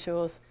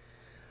credentials,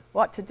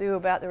 what to do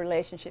about the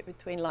relationship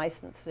between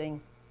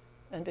licensing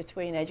and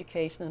between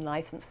education and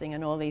licensing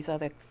and all these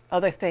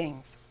other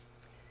things.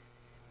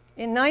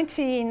 In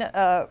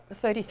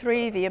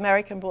 1933, the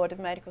American Board of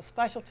Medical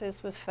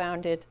Specialties was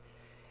founded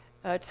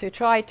to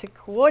try to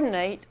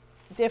coordinate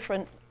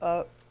different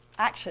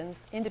actions,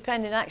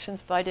 independent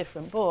actions by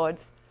different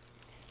boards.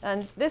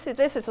 And this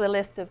is the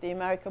list of the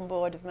American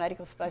Board of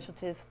Medical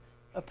Specialties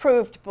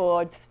approved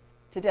boards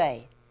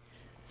today.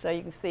 So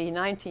you can see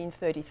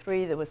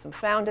 1933, there were some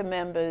founder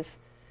members,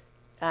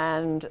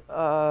 and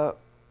by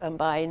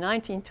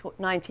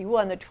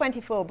 1991, there are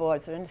 24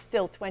 boards, and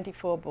still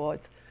 24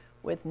 boards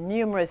with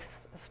numerous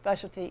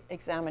specialty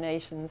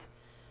examinations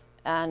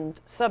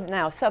and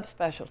now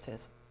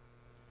subspecialties.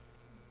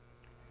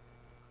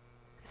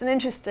 It's an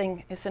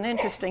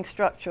interesting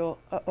structural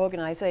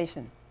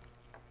organization.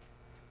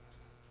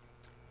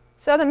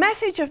 So the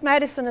message of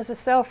medicine as a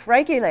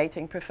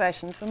self-regulating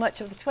profession for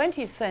much of the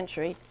 20th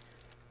century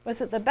was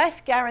that the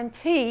best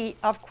guarantee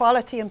of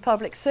quality and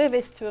public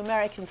service to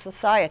American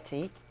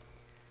society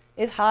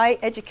is high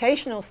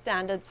educational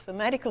standards for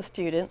medical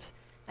students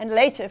and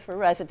later for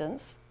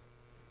residents,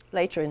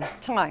 later in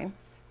time,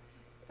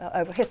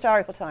 over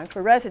historical time,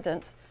 for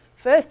residents,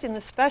 first in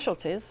the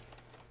specialties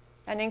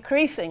and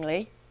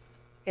increasingly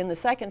in the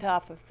second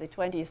half of the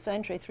 20th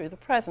century through the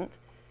present,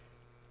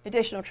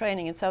 additional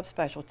training in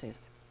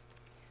subspecialties.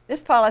 This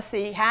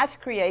policy has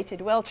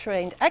created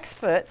well-trained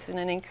experts in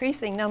an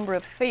increasing number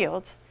of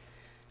fields.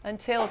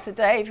 Until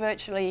today,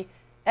 virtually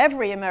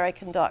every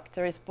American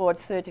doctor is board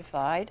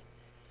certified,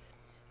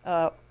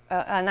 and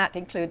that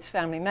includes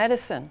family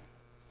medicine.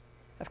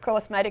 Of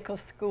course, medical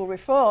school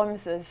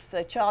reforms, as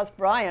Charles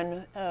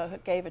Bryan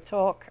gave a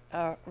talk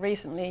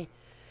recently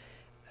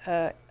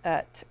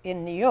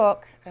in New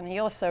York, and he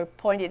also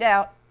pointed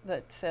out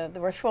that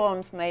the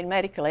reforms made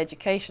medical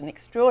education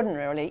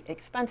extraordinarily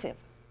expensive.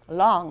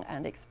 Long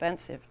and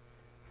expensive.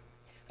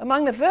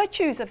 Among the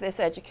virtues of this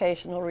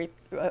educational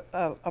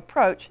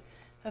approach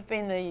have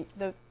been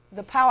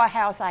the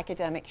powerhouse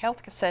academic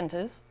health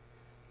centers,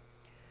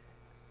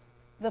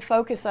 the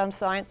focus on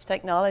science,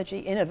 technology,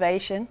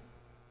 innovation,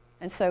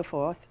 and so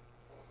forth.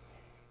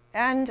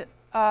 And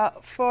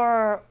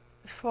for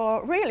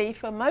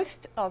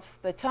most of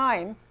the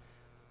time,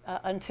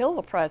 until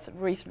the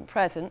recent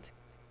present,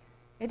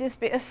 it is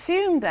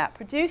assumed that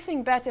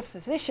producing better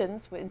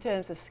physicians in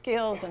terms of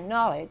skills and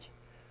knowledge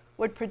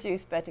would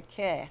produce better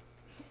care.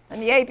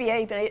 And the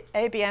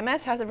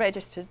ABMS has a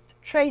registered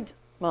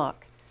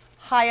trademark,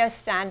 higher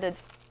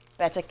standards,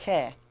 better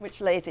care, which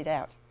lays it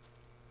out.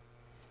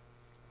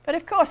 But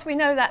of course, we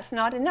know that's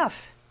not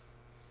enough,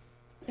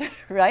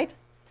 right?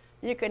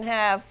 You can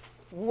have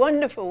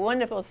wonderful,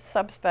 wonderful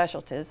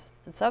subspecialties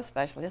and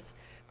subspecialists,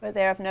 but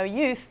they're of no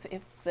use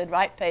if the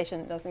right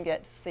patient doesn't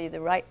get to see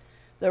the right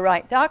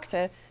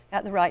doctor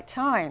at the right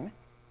time.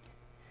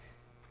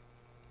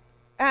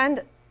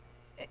 And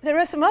there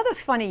are some other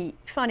funny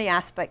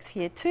aspects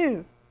here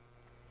too.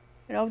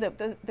 You know,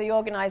 the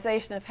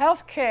organization of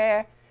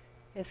healthcare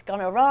has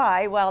gone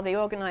awry while the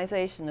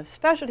organization of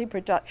specialty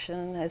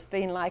production has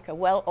been like a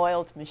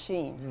well-oiled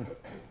machine.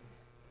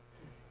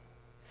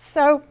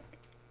 So,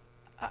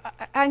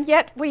 and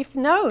yet we've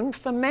known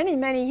for many,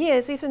 many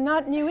years these are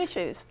not new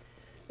issues.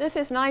 This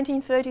is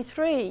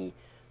 1933.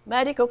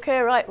 Medical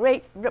care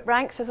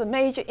ranks as a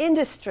major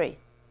industry,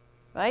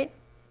 right?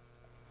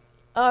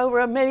 Over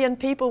 1 million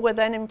people were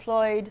then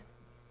employed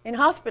in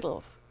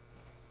hospitals.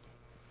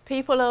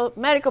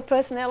 Medical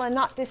personnel are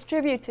not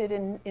distributed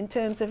in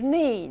terms of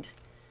need.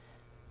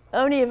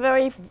 Only a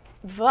very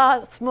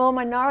small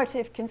minority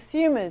of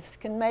consumers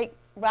can make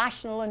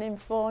rational and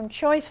informed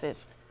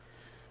choices.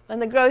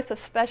 And the growth of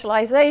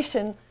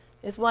specialization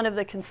is one of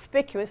the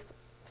conspicuous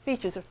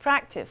features of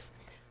practice.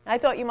 I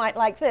thought you might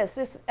like this.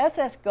 This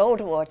SS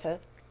Goldwater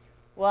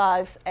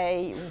was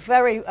a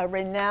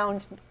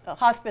renowned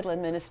hospital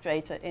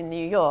administrator in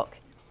New York.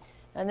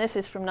 And this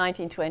is from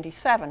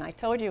 1927. I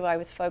told you I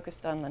was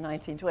focused on the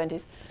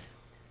 1920s.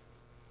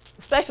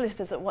 The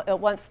specialist is at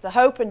once the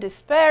hope and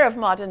despair of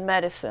modern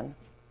medicine.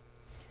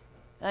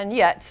 And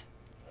yet,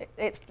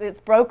 it's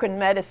broken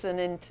medicine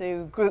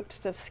into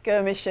groups of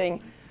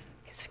skirmishing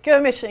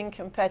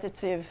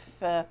competitive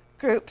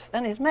groups,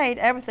 and has made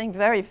everything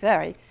very,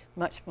 very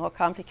much more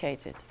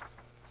complicated.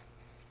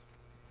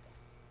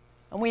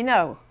 And we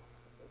know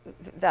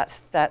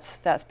that's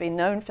been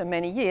known for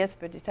many years,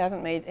 but it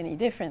hasn't made any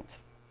difference.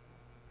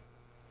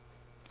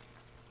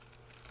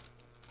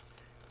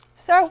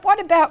 So what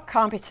about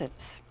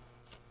competence?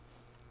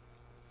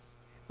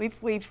 We've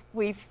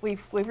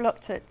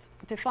looked at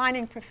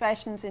defining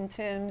professions in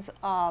terms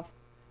of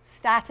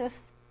status,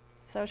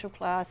 social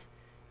class,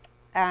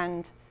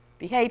 and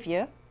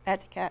behavior,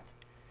 etiquette.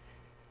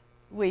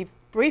 We've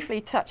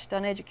briefly touched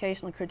on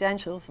educational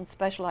credentials and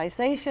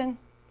specialization,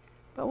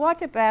 but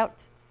what about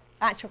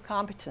actual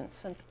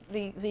competence? And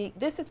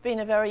this has been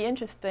a very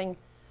interesting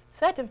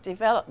set of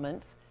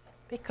developments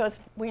because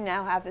we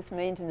now have this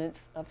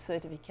maintenance of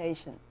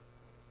certification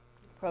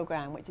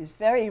program, which is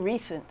very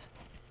recent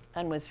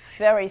and was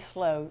very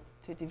slow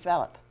to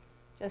develop.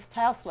 Just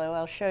how slow,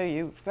 I'll show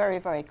you very,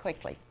 very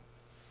quickly.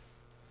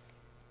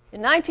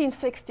 In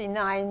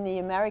 1969, the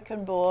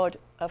American Board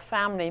of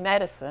Family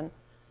Medicine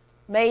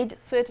made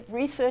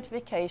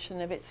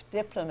recertification of its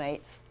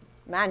diplomates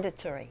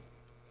mandatory.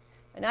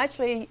 And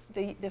actually,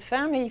 the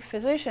family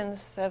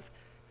physicians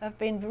have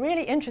been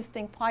really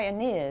interesting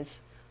pioneers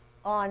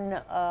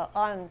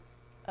on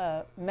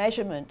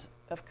measurement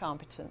of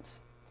competence.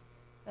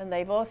 And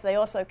they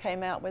also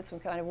came out with some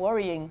kind of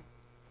worrying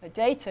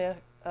data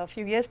a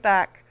few years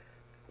back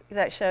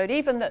that showed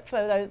even that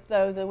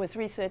though there was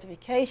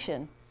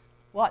recertification,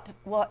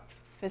 what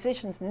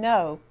physicians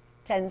know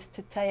tends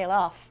to tail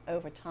off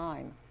over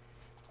time,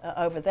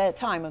 over their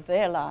time of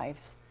their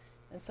lives.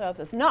 And so if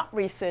there's not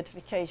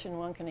recertification,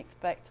 one can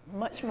expect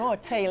much more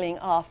tailing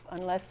off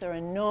unless there are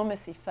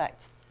enormous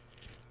effects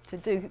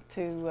to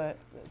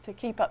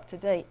keep up to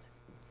date.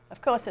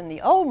 Of course, in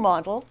the old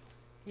model,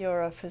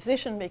 you're a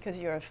physician because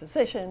you're a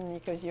physician,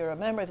 because you're a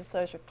member of a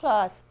social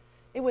class.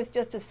 It was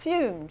just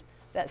assumed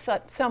that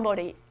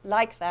somebody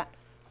like that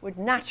would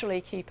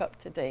naturally keep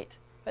up to date.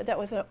 But that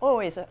was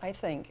always, I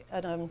think,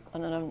 an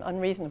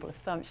unreasonable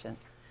assumption.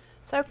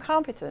 So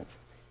competence.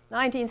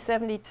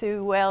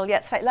 1972, well,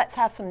 let's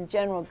have some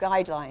general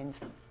guidelines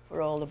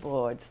for all the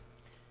boards.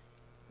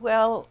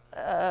 Well,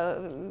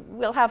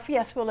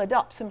 we'll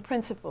adopt some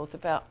principles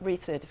about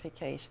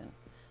recertification.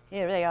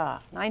 Here they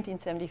are,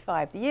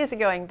 1975. The years are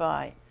going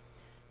by.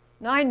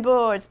 9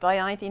 boards by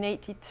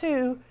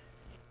 1982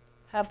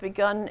 have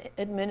begun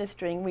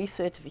administering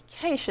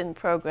recertification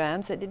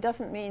programs. It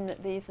doesn't mean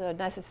that these are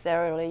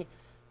necessarily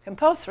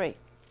compulsory.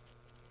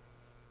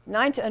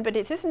 But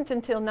it isn't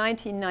until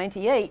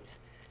 1998,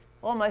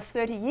 almost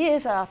 30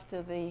 years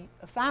after the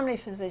family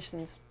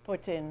physicians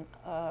put in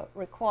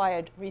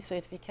required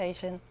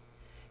recertification.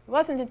 It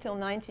wasn't until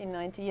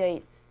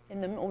 1998,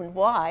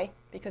 why?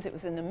 Because it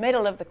was in the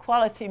middle of the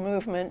quality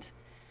movement,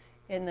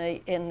 in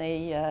the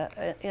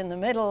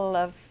middle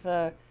of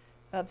the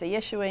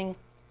issuing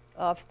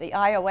of the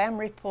IOM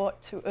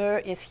report to Err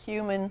is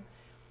Human,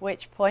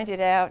 which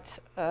pointed out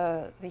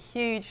the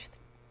huge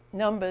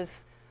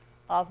numbers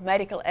of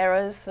medical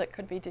errors that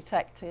could be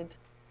detected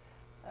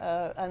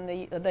and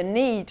the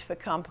need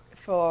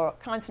for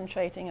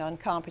concentrating on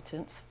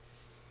competence.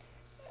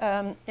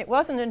 It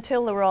wasn't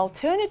until there were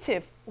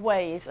alternative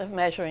ways of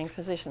measuring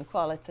physician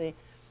quality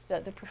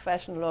that the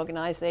professional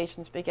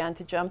organizations began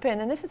to jump in.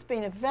 And this has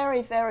been a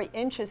very, very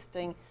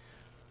interesting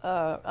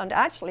and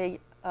actually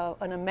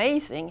an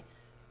amazing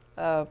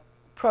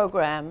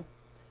program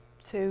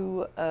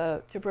to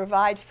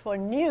provide for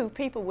new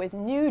people with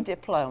new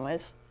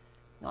diplomas,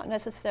 not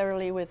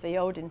necessarily with the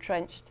old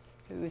entrenched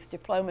whose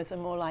diplomas are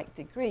more like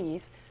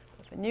degrees,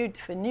 but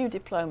for new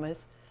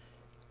diplomas,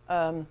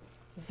 a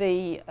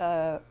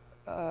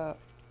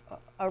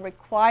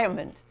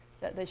requirement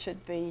that there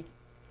should be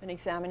an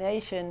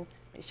examination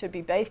It should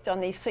be based on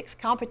these 6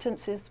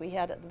 competencies we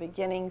had at the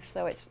beginning,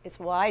 so it's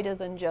wider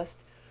than just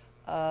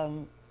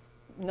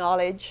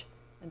knowledge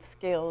and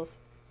skills.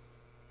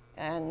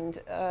 And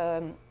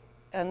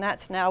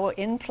that's now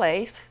in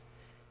place.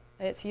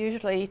 It's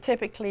usually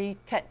typically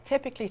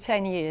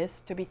 10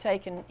 years, to be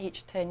taken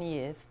each 10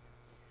 years.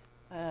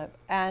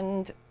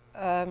 And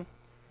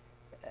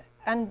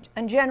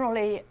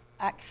generally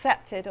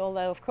accepted,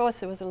 although of course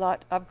there was a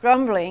lot of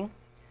grumbling.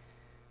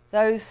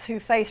 Those who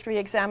faced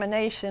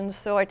re-examination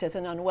saw it as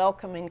an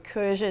unwelcome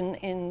incursion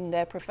in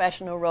their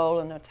professional role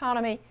and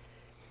autonomy,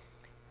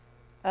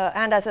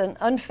 and as an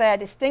unfair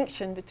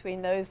distinction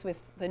between those with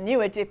the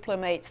newer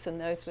diplomates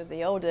and those with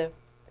the older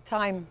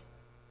time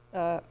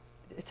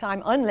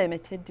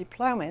unlimited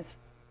diplomas.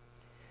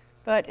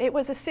 But it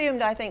was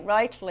assumed, I think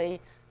rightly,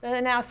 that there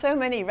are now so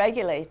many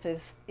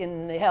regulators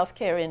in the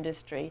healthcare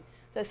industry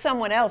that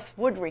someone else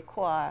would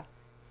require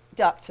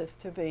doctors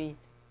to be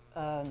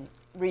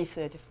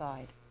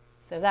recertified.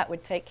 So that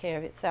would take care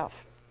of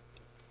itself.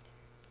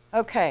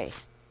 Okay,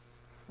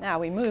 now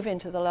we move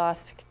into the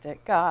last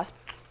gasp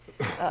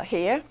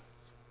here.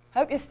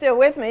 Hope you're still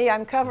with me.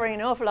 I'm covering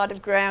an awful lot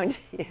of ground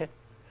here.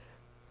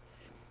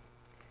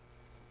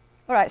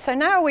 All right, so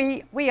now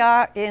we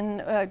are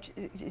in,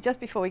 just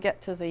before we get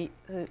to the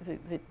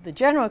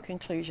general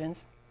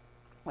conclusions,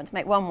 I want to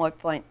make one more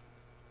point.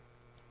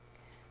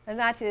 And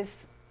that is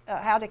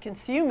how do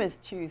consumers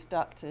choose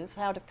doctors?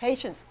 How do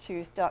patients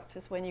choose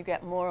doctors when you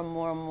get more and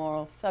more and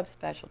more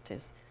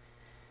subspecialties?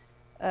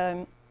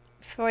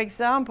 For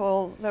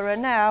example, there are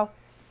now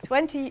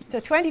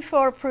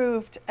 24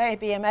 approved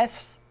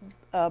ABMS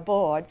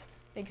boards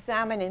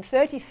examining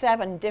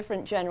 37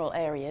 different general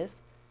areas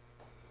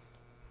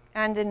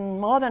and in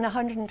more than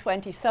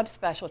 120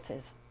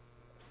 subspecialties.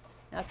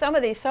 Now, some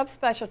of these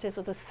subspecialties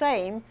are the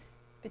same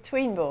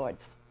between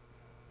boards,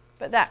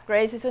 but that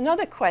raises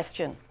another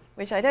question,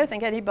 which I don't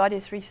think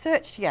anybody's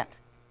researched yet.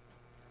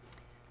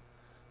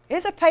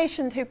 Is a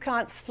patient who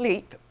can't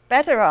sleep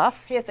better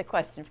off, here's a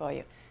question for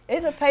you,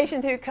 is a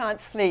patient who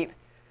can't sleep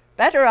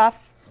better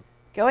off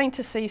going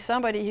to see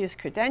somebody who's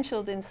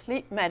credentialed in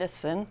sleep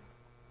medicine,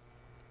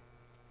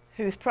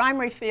 whose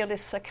primary field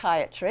is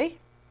psychiatry,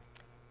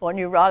 or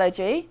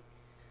neurology,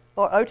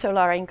 or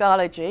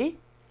otolaryngology,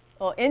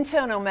 or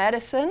internal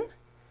medicine,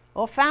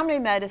 or family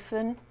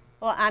medicine,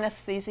 or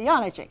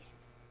anesthesiology?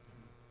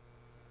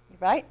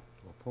 Right?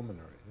 Or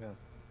pulmonary, yeah.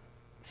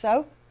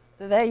 So,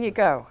 there you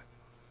go.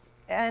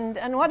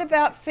 And what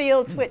about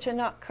fields which are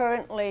not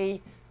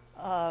currently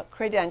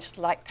credentialed,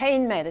 like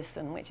pain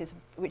medicine, which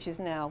is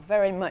now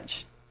very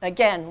much,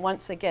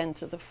 once again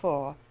to the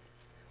fore?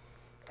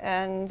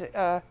 And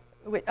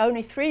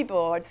only 3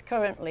 boards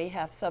currently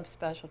have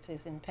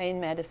subspecialties in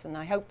pain medicine.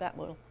 I hope that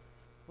will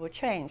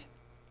change.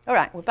 All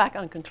right, we're back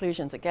on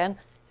conclusions again,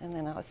 and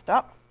then I'll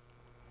stop.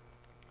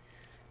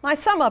 My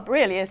sum up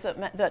really is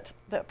that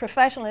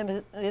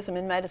professionalism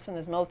in medicine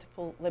has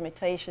multiple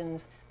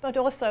limitations, but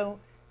also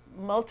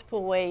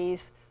multiple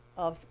ways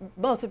of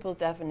multiple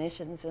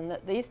definitions, and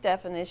that these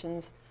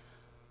definitions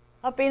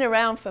have been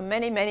around for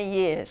many, many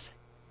years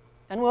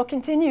and will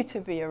continue to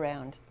be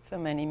around for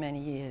many, many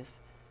years.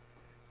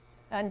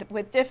 And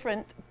with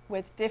different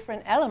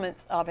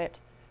elements of it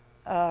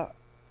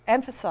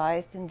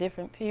emphasized in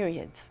different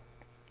periods.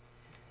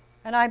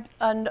 And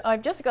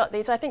I've just got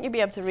these. I think you'll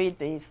be able to read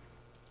these.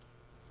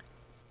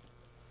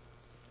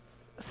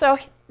 So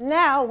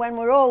now, when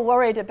we're all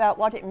worried about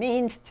what it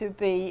means to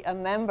be a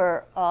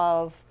member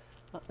of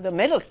the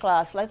middle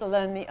class, let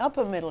alone the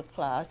upper middle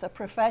class, a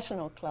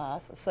professional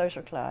class, a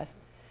social class,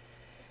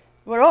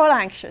 we're all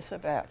anxious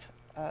about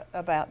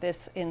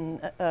this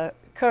in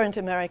current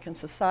American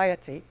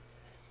society.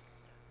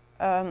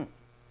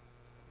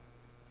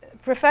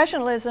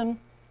 Professionalism,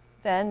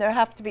 then, there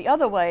have to be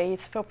other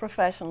ways for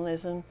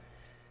professionalism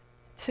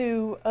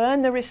to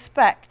earn the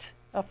respect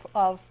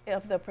of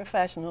the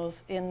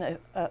professionals in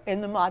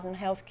the modern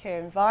healthcare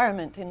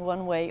environment in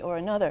one way or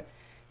another.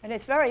 And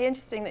it's very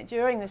interesting that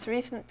during this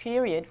recent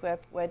period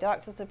where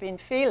doctors have been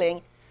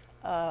feeling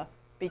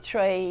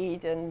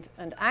betrayed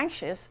and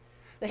anxious,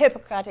 the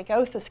Hippocratic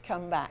Oath has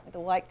come back, the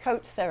white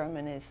coat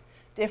ceremonies,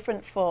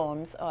 different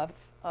forms of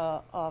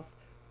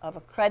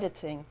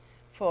accrediting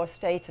for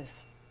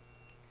status.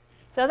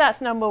 So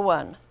that's number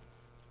 1.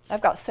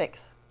 I've got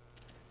 6.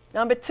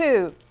 Number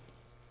 2,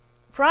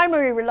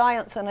 primary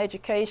reliance on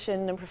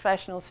education and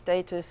professional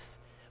status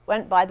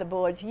went by the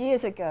boards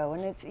years ago,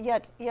 and it's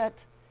yet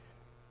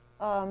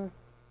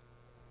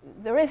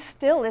there is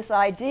still this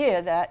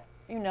idea that,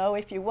 you know,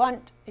 if you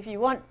want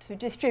to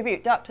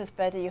distribute doctors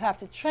better, you have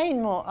to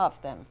train more of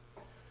them.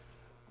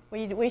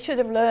 We should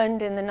have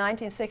learned in the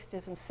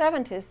 1960s and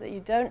 70s that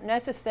you don't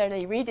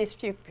necessarily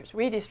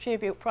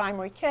redistribute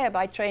primary care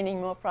by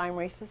training more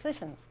primary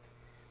physicians.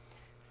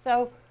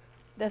 So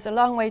there's a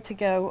long way to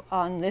go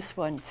on this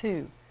one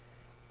too.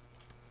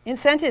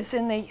 Incentives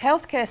in the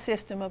healthcare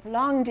system have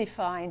long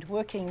defined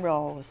working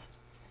roles,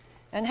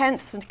 and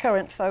hence the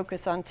current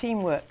focus on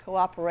teamwork,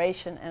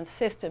 cooperation, and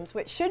systems,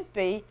 which should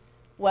be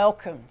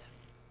welcomed.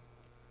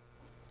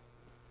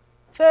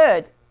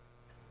 Third,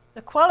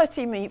 The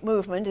quality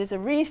movement is a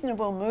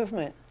reasonable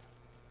movement,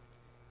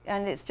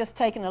 and it's just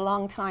taken a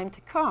long time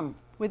to come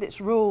with its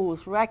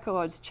rules,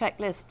 records,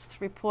 checklists,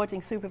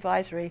 reporting,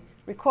 supervisory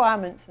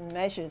requirements and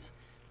measures.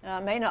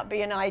 It may not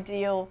be an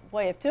ideal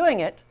way of doing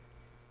it,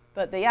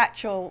 but the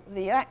actual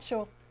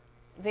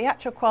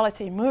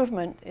quality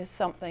movement is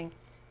something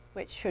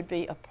which should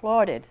be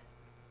applauded.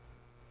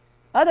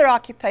 Other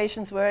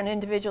occupations where an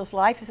individual's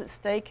life is at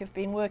stake have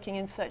been working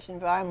in such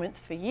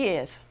environments for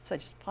years,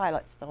 such as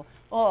pilots,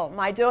 or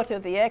my daughter,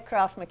 the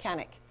aircraft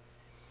mechanic,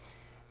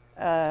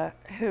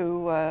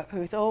 who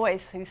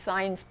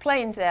signs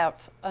planes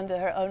out under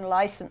her own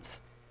license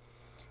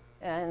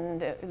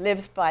and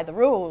lives by the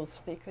rules,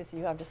 because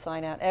you have to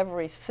sign out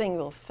every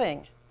single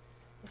thing.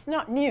 It's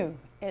not new,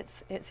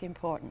 it's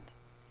important.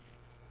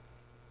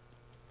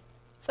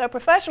 So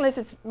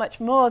professionalism is much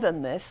more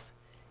than this,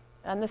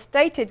 and the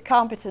stated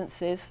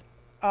competencies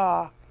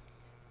are,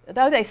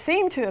 though they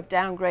seem to have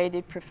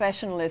downgraded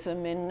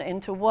professionalism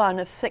into one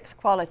of 6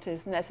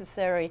 qualities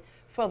necessary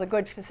for the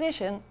good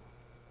physician,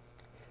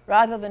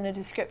 rather than a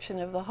description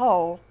of the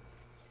whole,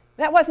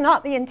 that was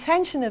not the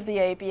intention of the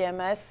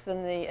ABMS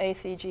and the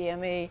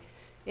ACGME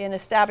in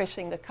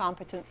establishing the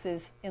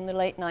competencies in the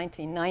late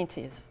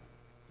 1990s.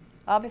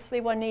 Obviously,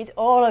 one needs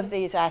all of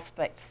these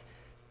aspects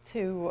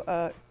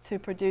to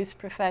produce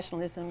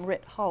professionalism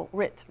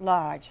writ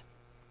large.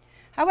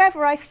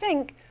 However, I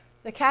think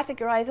the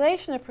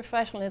categorization of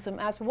professionalism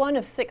as one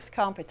of 6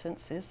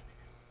 competencies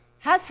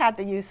has had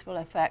the useful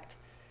effect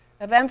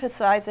of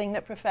emphasizing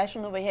that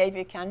professional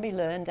behavior can be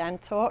learned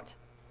and taught,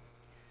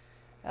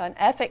 and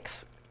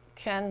ethics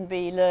can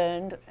be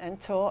learned and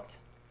taught,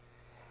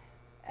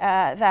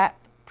 that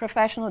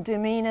professional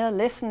demeanor,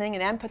 listening,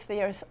 and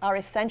empathy are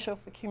essential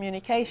for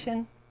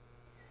communication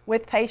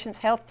with patients,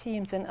 health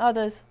teams, and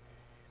others,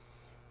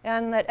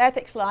 and that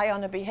ethics lie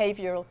on a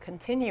behavioral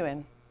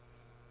continuum.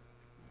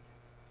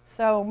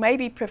 So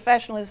maybe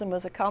professionalism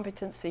as a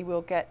competency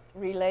will get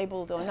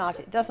relabeled or not.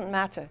 It doesn't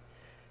matter.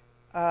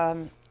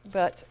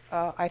 But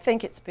I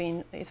think it's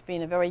been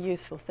a very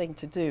useful thing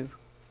to do.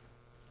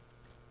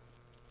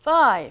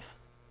 5.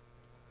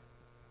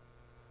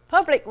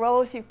 Public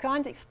roles. You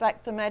can't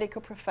expect the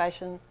medical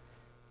profession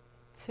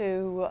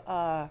to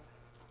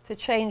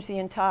change the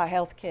entire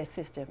healthcare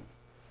system.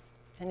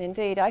 And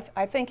indeed,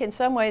 I think in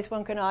some ways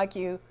one can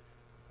argue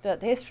that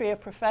the history of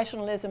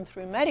professionalism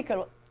through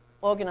medical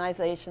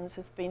organizations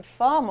has been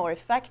far more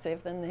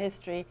effective than the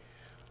history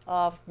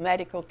of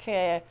medical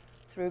care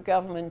through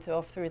government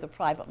or through the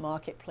private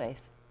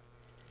marketplace.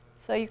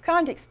 So you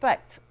can't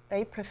expect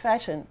a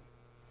profession.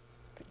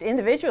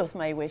 Individuals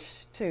may wish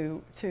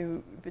to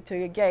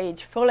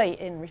engage fully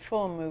in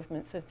reform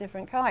movements of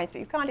different kinds, but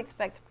you can't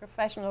expect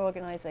professional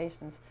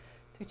organizations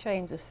to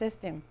change the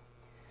system.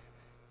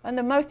 And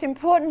the most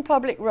important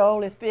public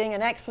role is being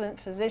an excellent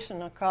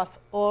physician across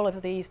all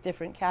of these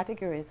different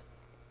categories,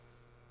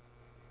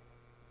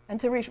 and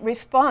to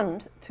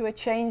respond to a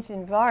changed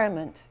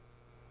environment,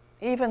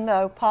 even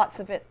though parts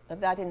of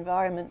that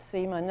environment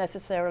seem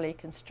unnecessarily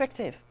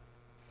constrictive.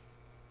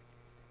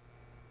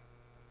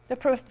 The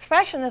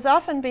profession has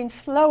often been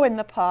slow in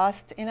the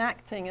past in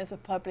acting as a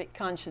public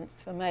conscience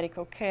for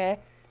medical care,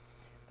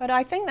 but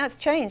I think that's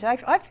changed. I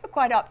feel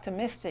quite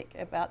optimistic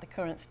about the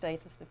current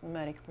status of the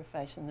medical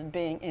profession and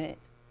being in it.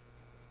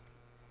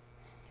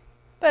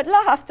 But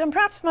last, and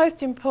perhaps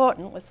most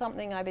important, was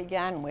something I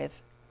began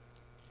with,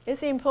 is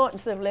the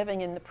importance of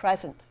living in the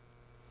present.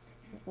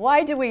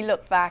 Why do we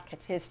look back at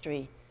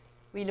history?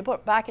 We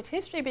look back at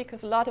history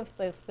because a lot of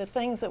the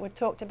things that were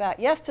talked about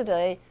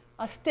yesterday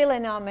are still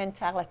in our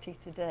mentality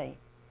today.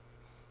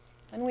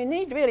 And we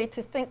need really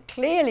to think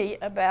clearly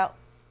about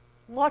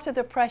what are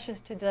the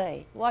pressures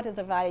today? What are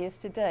the values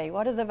today?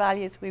 What are the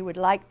values we would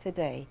like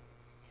today?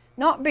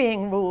 Not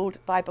being ruled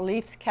by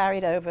beliefs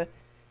carried over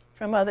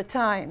from other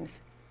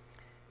times.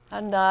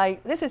 And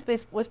this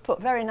was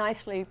put very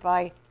nicely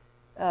by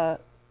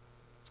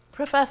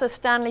Professor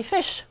Stanley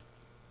Fish.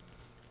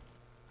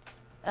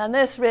 And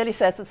this really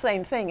says the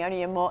same thing,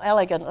 only in more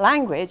elegant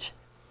language.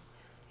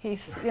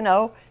 He's,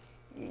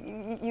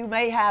 you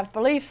may have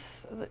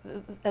beliefs,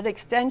 an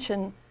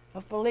extension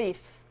of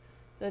beliefs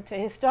that are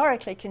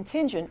historically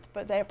contingent,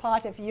 but they're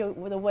part of you,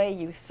 the way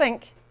you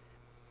think.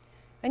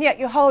 And yet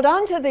you hold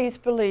on to these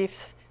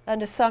beliefs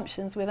and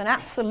assumptions with an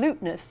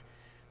absoluteness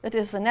that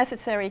is the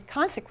necessary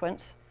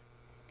consequence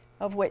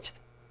of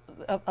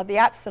the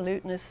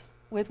absoluteness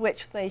with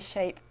which they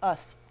shape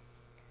us.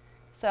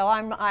 So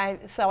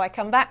I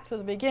come back to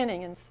the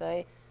beginning and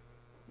say,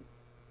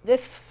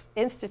 this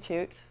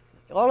institute,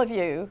 all of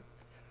you,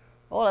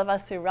 all of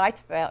us who write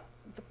about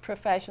the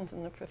professions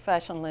and the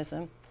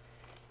professionalism,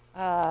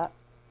 are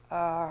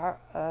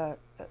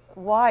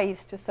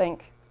wise to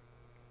think,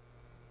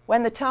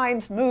 when the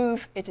times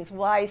move, it is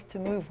wise to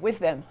move with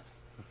them.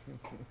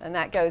 And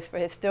that goes for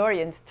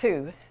historians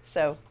too.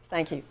 So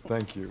thank you.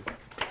 Thank you.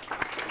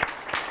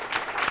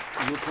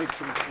 Will you take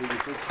some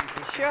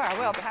questions? Sure, I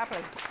will,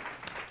 happily.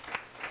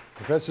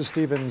 Professor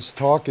Stevens'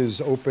 talk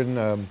is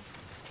open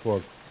for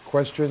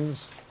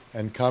questions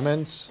and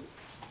comments.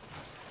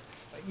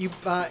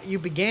 you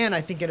began,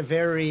 I think, in a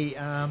very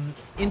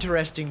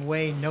interesting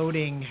way,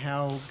 noting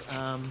how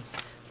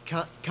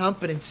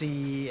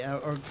competency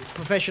or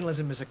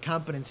professionalism as a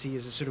competency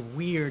is a sort of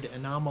weird,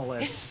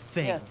 anomalous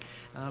thing. Yeah.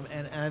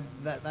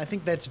 I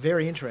think that's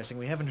very interesting.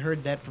 We haven't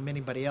heard that from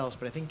anybody else,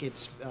 but I think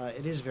it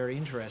is very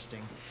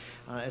interesting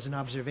as an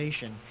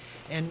observation.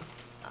 And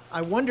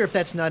I wonder if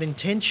that's not in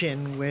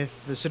tension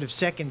with the sort of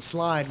second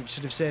slide, which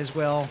sort of says,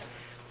 well,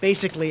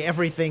 basically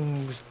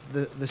everything's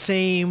the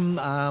same.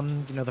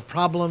 The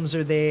problems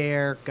are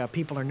there.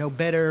 People are no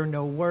better,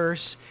 no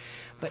worse.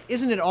 But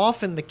isn't it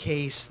often the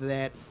case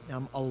that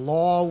a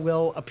law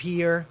will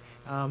appear,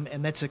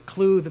 and that's a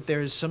clue that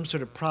there's some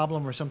sort of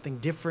problem or something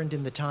different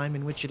in the time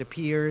in which it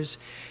appears,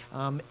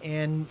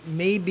 and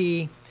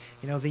maybe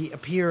the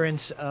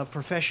appearance of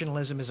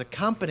professionalism as a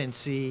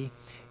competency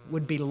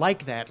would be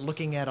like that,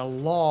 looking at a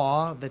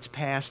law that's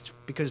passed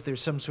because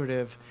there's some sort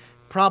of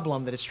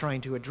problem that it's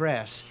trying to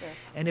address. Sure.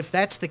 And if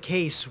that's the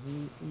case,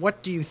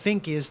 what do you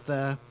think is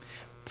the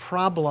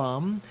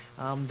problem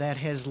that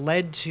has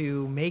led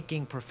to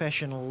making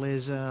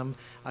professionalism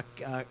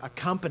a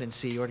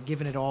competency, or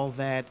given it all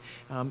that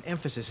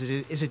emphasis?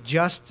 Is it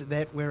just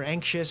that we're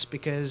anxious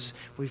because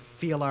we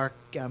feel our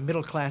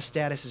middle class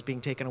status is being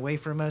taken away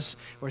from us,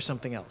 or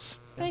something else?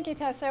 I think it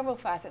has several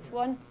facets.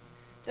 One,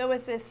 there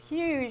was this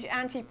huge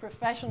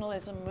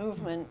anti-professionalism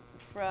movement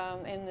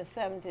in the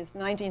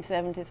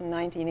 1970s and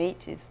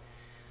 1980s,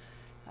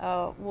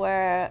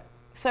 where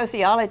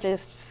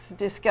sociologists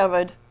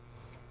discovered,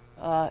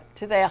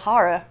 to their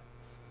horror,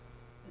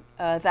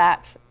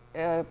 that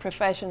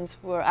professions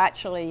were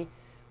actually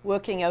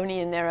working only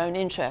in their own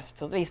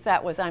interests. At least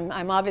that was,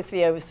 I'm obviously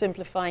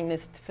oversimplifying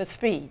this for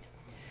speed,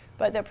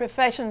 but the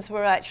professions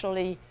were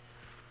actually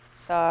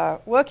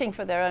working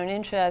for their own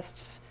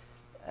interests,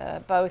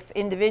 both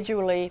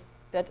individually.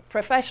 That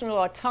professional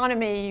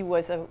autonomy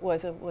was a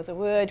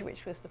word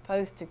which was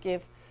supposed to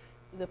give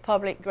the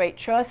public great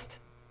trust,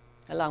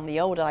 along the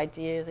old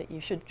idea that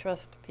you should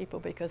trust people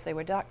because they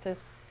were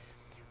doctors.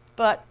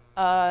 But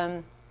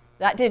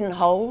that didn't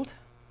hold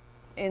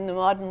in the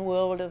modern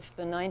world of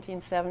the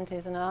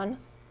 1970s and on.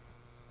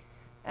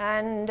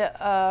 And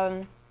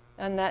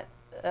that,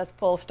 as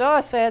Paul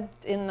Starr said,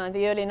 in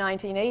the early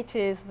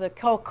 1980s, the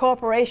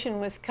corporation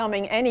was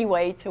coming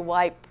anyway to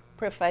wipe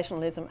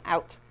professionalism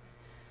out.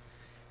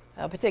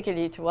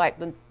 Particularly to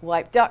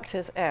wipe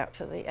doctors out.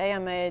 The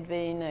AMA had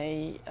been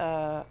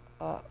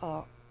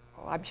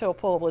I'm sure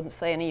Paul wouldn't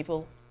say an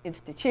evil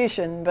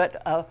institution,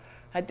 but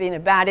had been a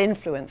bad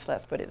influence,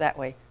 let's put it that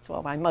way. That's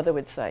what my mother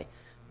would say,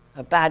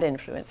 a bad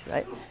influence,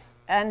 right?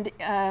 And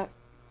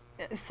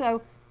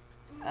so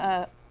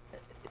there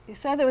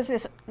was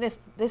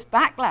this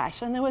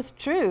backlash, and there was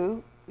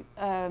true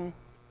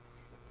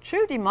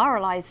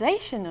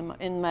demoralization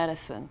in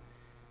medicine.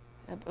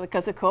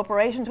 Because the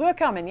corporations were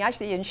coming.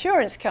 Actually, the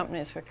insurance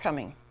companies were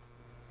coming.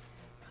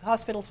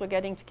 Hospitals were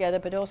getting together,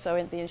 but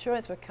also the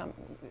insurance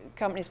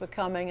companies were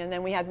coming. And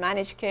then we had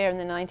managed care in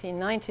the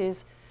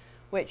 1990s,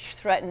 which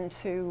threatened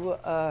to,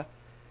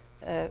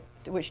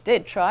 which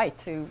did try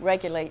to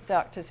regulate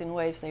doctors in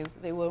ways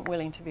they weren't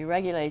willing to be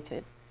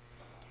regulated.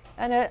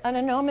 And an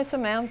enormous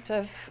amount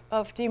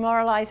of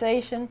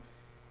demoralization,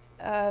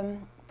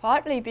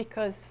 partly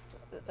because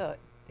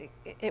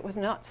it was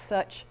not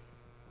such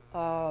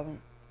a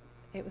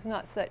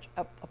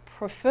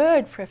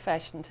preferred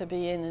profession to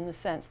be in the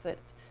sense that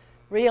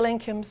real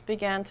incomes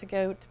began to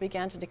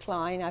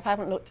decline. I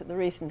haven't looked at the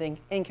recent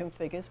income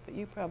figures, but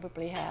you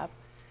probably have.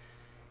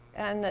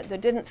 And that there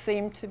didn't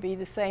seem to be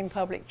the same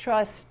public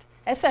trust,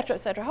 et cetera, et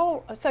cetera.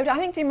 So I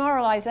think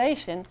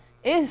demoralization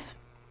is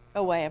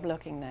a way of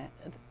looking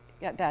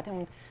at that.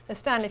 And as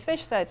Stanley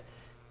Fish said,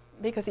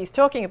 because he's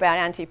talking about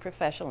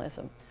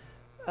anti-professionalism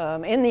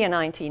in the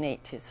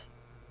 1980s,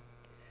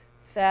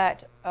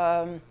 that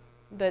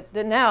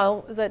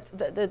now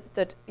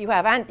that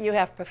you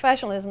have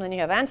professionalism, then you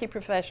have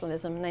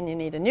anti-professionalism, and then you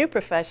need a new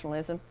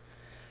professionalism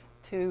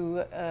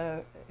to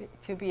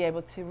be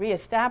able to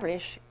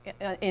reestablish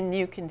in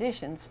new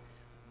conditions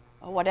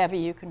whatever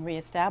you can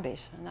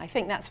reestablish. And I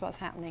think that's what's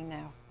happening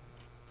now.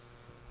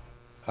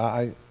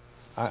 I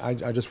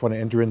just want to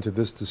enter into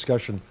this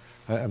discussion.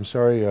 I'm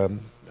sorry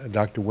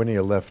Dr.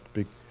 Winnia left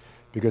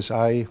because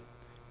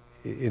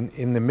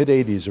in the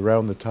mid-'80s,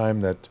 around the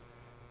time that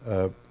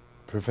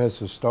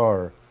Professor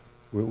Starr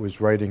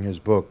was writing his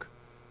book,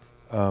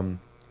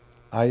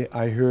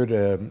 I heard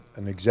an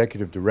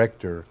executive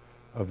director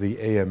of the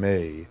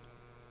AMA,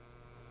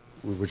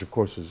 which of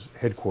course is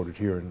headquartered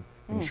here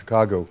in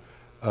Chicago,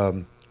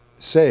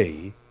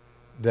 say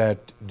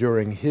that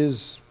during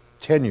his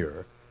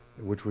tenure,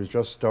 which was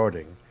just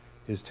starting,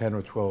 his 10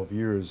 or 12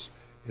 years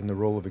in the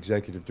role of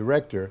executive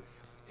director,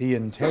 he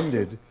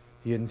intended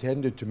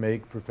to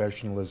make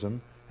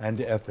professionalism and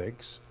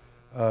ethics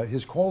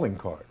his calling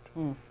card.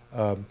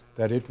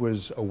 That it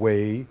was a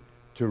way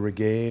to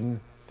regain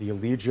the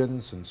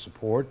allegiance and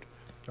support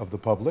of the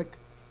public,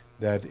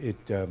 that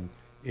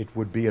it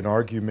would be an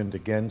argument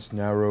against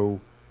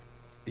narrow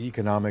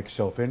economic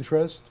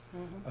self-interest.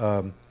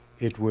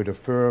 It would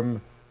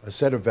affirm a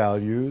set of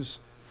values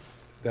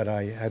that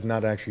I had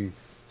not actually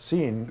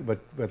seen, but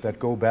that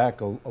go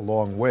back a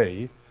long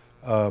way,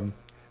 and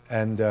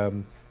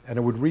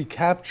it would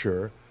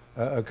recapture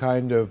a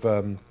kind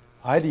of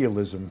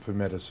idealism for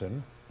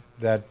medicine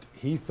that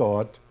he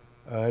thought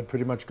had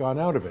pretty much gone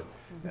out of it.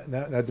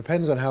 Now, that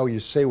depends on how you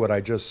say what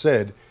I just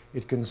said.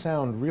 It can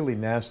sound really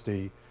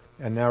nasty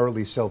and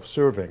narrowly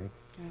self-serving,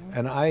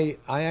 and I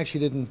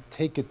actually didn't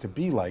take it to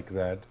be like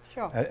that.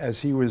 Sure. As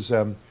he was,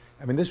 I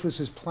mean, this was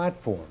his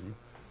platform,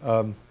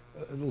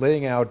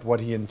 laying out what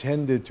he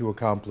intended to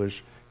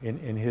accomplish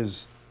in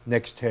his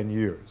next 10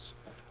 years.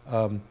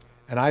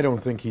 And I don't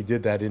think he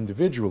did that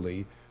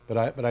individually,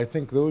 but I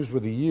think those were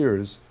the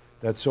years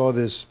that saw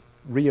this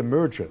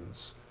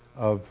reemergence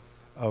of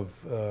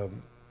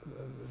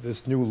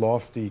this new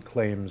lofty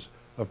claims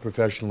of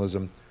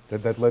professionalism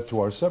that led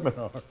to our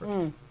seminar.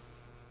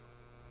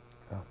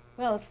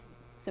 Well,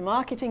 it's a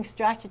marketing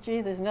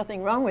strategy. There's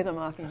nothing wrong with a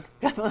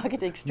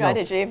marketing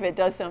strategy if it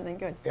does something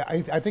good. Yeah,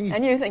 I think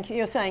and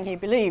you're saying he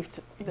believed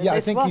that yeah, I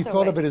this think was he a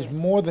thought way of it to as do it.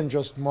 more than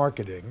just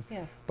marketing.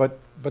 Yes.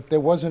 But there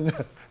wasn't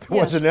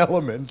was an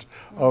element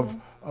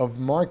of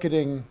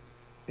marketing,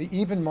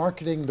 even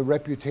marketing the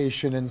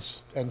reputation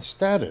and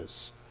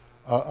status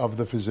of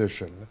the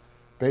physician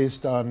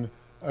based on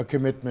a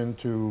commitment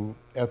to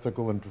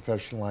ethical and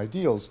professional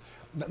ideals,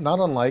 not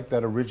unlike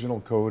that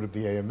original code of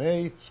the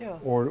AMA Sure.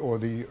 or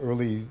the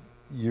early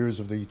years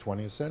of the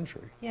 20th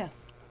century. Yes.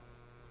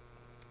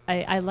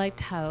 I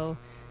liked how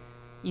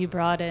you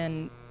brought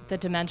in the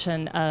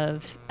dimension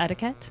of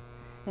etiquette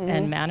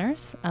and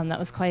manners. That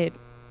was quite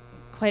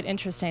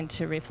interesting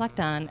to reflect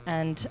on,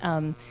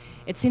 and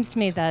it seems to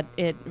me that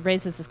it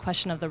raises this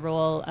question of the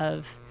role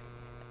of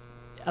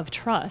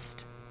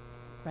trust,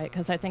 right?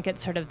 Because I think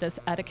it's sort of this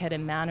etiquette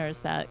and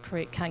manners that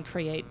can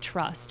create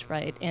trust,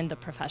 right, in the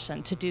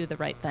profession to do the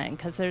right thing.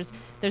 Because there's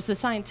the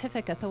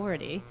scientific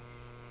authority,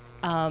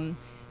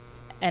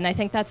 and I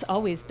think that's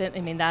always been, I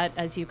mean, that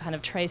as you kind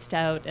of traced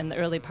out in the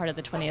early part of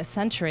the 20th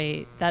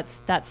century, that's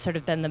sort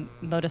of been the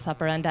modus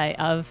operandi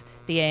of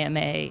the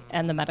AMA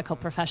and the medical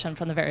profession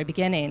from the very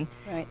beginning,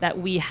 Right. that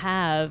we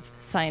have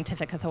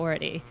scientific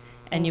authority,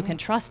 and you can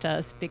trust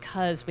us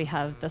because we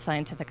have the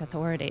scientific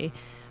authority.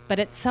 But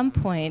at some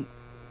point,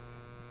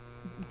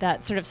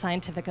 that sort of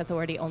scientific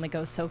authority only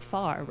goes so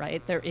far,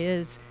 right? There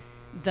is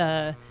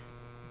the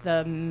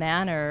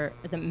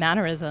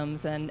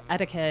mannerisms and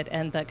etiquette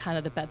and the kind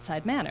of the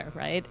bedside manner,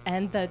 right?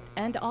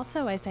 And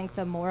also I think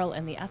the moral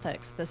and the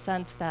ethics, the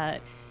sense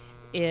that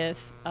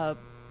if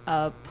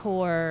a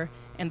poor,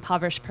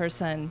 impoverished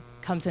person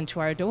comes into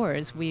our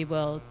doors, we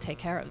will take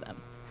care of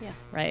them, Yes.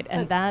 right?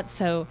 And that's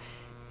so,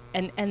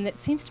 and it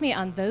seems to me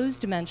on those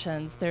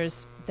dimensions,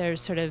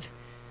 there's sort of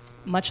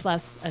much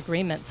less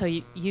agreement. So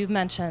you've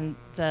mentioned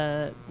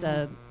the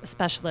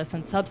specialists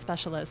and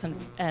subspecialists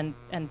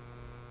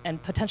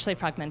and potentially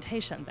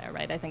fragmentation there,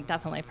 right? I think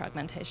definitely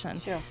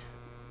fragmentation. Sure.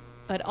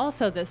 But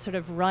also this sort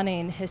of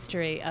running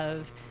history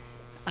of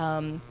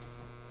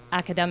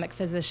academic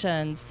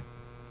physicians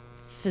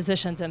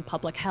in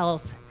public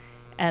health,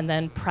 and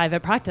then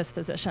private practice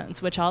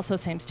physicians, which also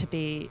seems to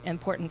be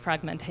important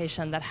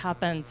fragmentation that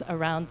happens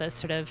around this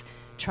sort of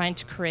trying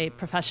to create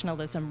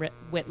professionalism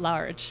writ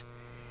large.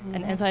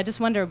 And so I just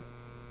wonder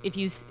if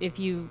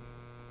you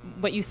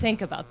what you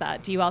think about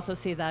that. Do you also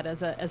see that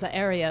as an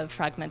area of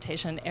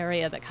fragmentation,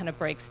 area that kind of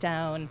breaks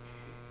down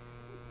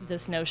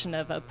this notion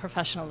of a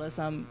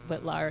professionalism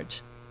writ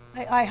large?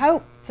 I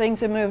hope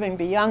things are moving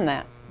beyond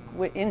that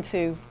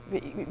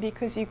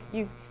because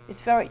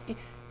it's very,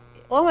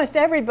 almost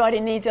everybody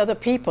needs other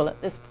people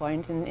at this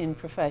point in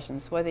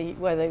professions, whether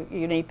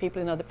you need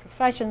people in other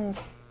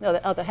professions,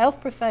 other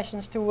health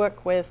professions to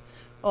work with,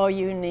 or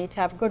you need to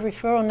have good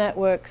referral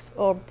networks,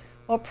 or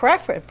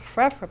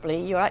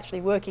preferably you're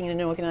actually working in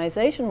an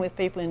organization with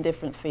people in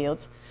different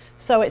fields,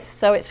 so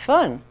it's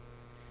fun,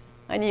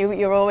 and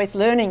you're always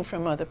learning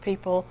from other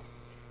people,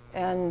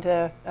 and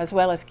as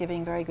well as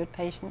giving very good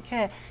patient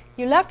care.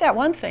 You left out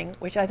one thing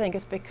which I think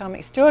has become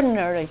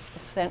extraordinarily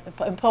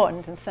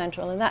important and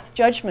central, and that's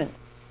judgment.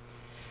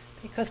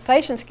 Because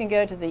patients can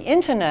go to the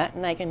internet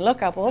and they can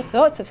look up all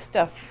sorts of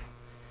stuff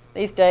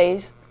these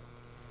days.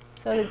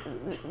 So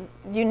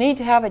you need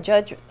to have a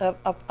judge,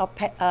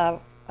 a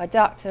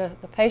doctor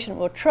the patient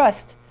will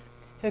trust,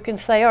 who can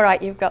say, all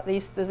right, you've got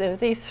these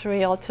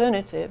three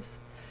alternatives.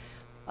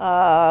 These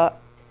are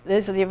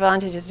the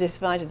advantages,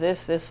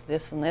 disadvantages,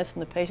 this, and this.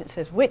 And the patient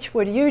says, which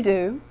would you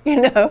do?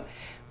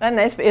 And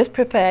is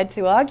prepared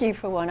to argue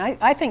for one.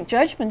 I think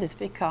judgment has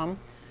become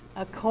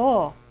a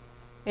core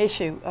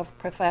issue of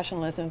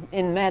professionalism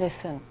in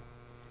medicine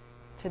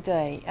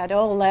today at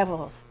all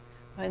levels.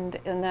 And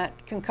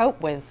that can cope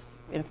with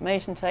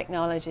information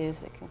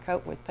technologies, it can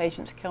cope with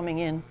patients coming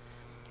in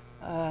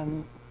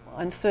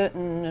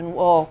uncertain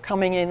or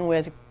coming in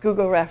with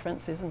Google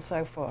references and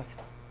so forth.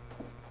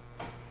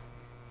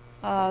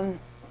 I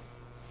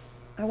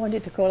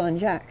wanted to call on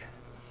Jack.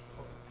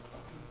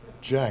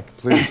 Jack,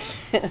 please.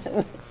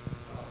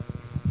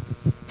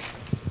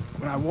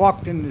 When I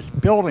walked in this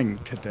building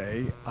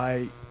today,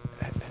 I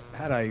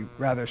had a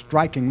rather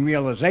striking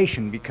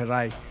realization, because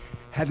I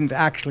hadn't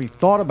actually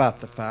thought about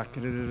the fact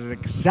that it is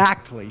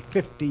exactly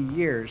 50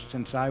 years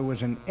since I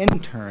was an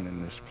intern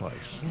in this place.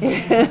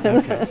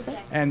 Okay.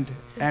 And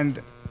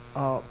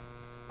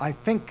I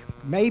think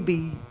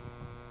maybe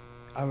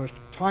I was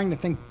trying to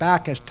think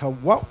back as to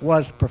what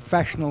was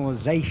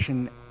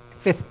professionalization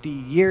 50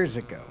 years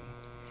ago.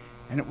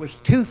 And it was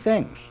two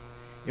things.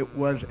 It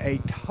was a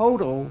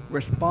total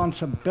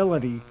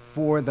responsibility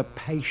for the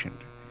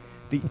patient.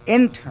 The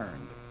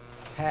intern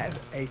had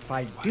a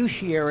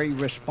fiduciary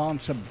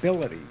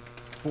responsibility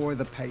for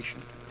the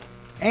patient.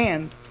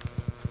 And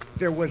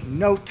there was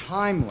no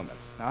time limit.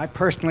 Now, I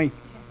personally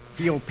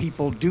feel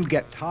people do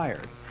get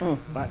tired,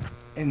 but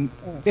in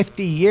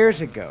 50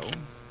 years ago,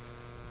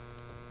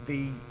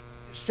 the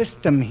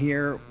system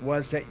here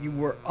was that you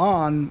were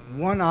on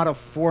 1 out of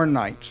 4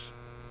 nights.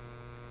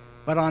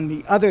 But on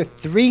the other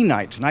 3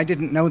 nights, and I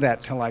didn't know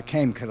that till I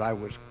came because I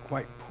was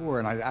quite poor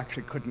and I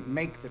actually couldn't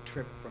make the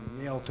trip from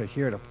Yale to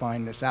here to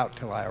find this out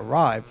till I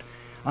arrived.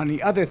 On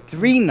the other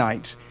 3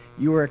 nights,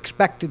 you were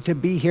expected to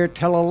be here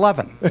till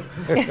 11.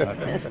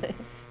 Okay.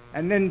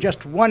 And then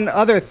just one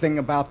other thing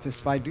about this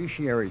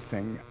fiduciary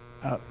thing.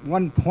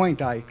 One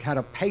point I had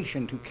a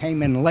patient who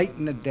came in late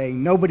in the day.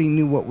 Nobody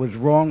knew what was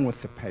wrong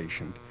with the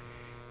patient.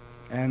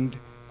 And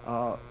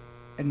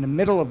in the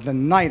middle of the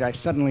night, I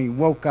suddenly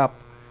woke up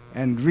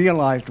and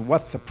realized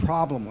what the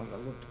problem was. I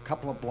lived a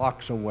couple of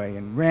blocks away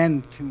and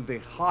ran to the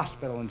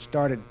hospital and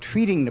started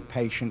treating the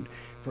patient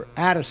for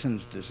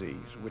Addison's disease,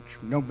 which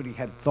nobody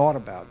had thought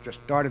about, just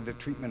started the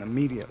treatment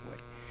immediately.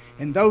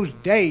 In those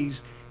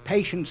days,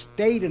 patients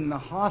stayed in the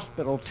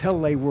hospital till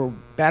they were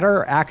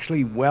better,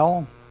 actually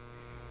well.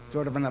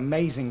 Sort of an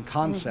amazing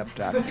concept,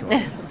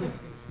 actually.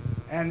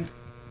 And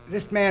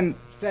this man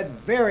said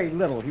very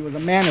little. He was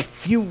a man of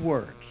few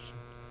words.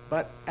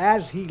 But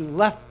as he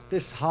left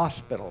this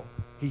hospital,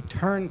 he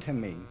turned to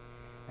me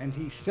and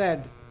he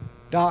said,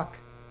 "Doc,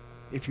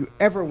 if you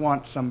ever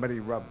want somebody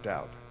rubbed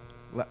out,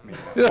 let me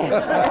know."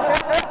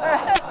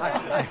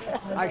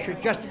 I should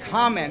just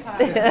comment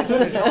that this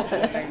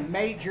resulted in a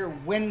major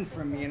win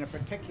for me in a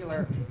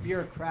particular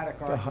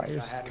bureaucratic argument. The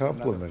highest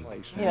compliment.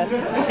 Yes.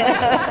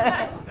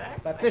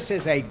 But this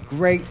is a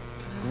great,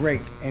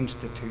 great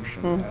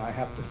institution, and I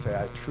have to say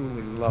I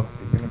truly love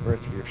the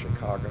University of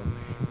Chicago,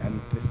 and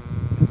this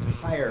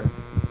entire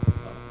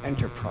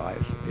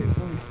enterprise is,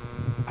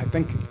 I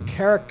think,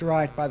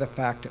 characterized by the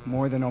fact that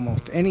more than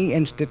almost any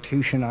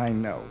institution I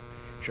know,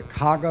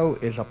 Chicago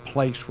is a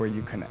place where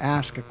you can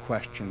ask a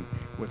question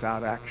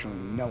without actually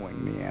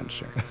knowing the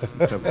answer.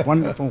 It's a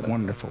wonderful,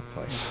 wonderful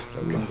place.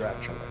 So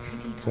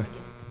congratulations.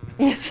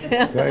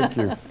 Thank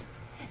you.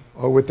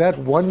 Oh, with that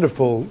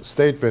wonderful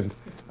statement,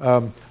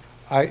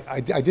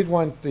 I did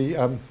want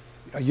the,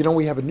 you know,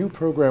 we have a new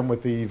program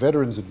with the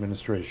Veterans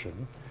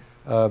Administration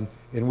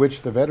in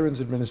which the Veterans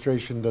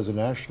Administration does a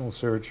national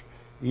search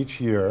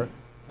each year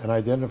and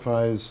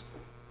identifies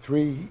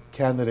 3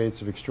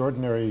 candidates of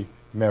extraordinary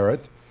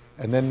merit,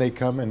 and then they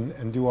come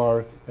and do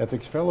our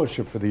ethics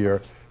fellowship for the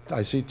year.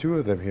 I see 2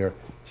 of them here,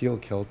 Teal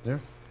Keltner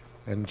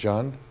and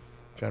John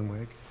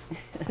Wigg.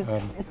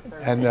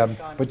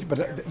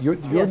 But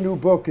your new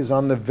book is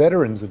on the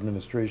Veterans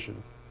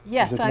Administration.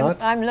 Yes, is it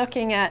not? I'm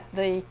looking at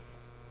the,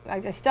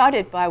 I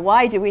started by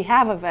why do we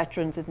have a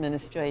Veterans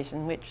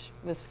Administration, which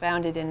was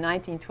founded in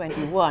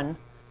 1921,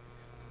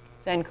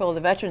 then called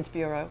the Veterans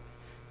Bureau.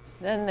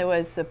 Then there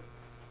was a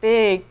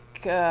big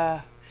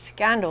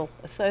scandal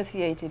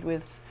associated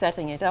with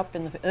setting it up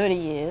in the early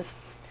years.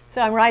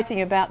 So I'm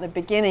writing about the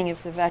beginning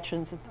of the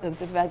Veterans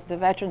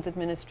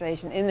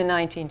Administration in the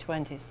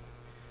 1920s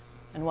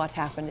and what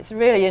happened. It's a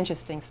really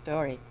interesting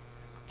story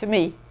to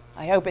me.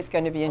 I hope it's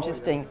going to be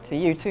interesting to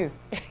you too.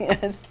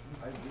 Yes.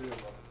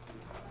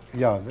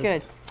 Yeah.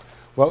 Good.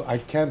 Well, I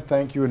can't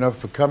thank you enough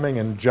for coming,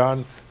 and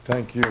John,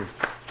 thank you.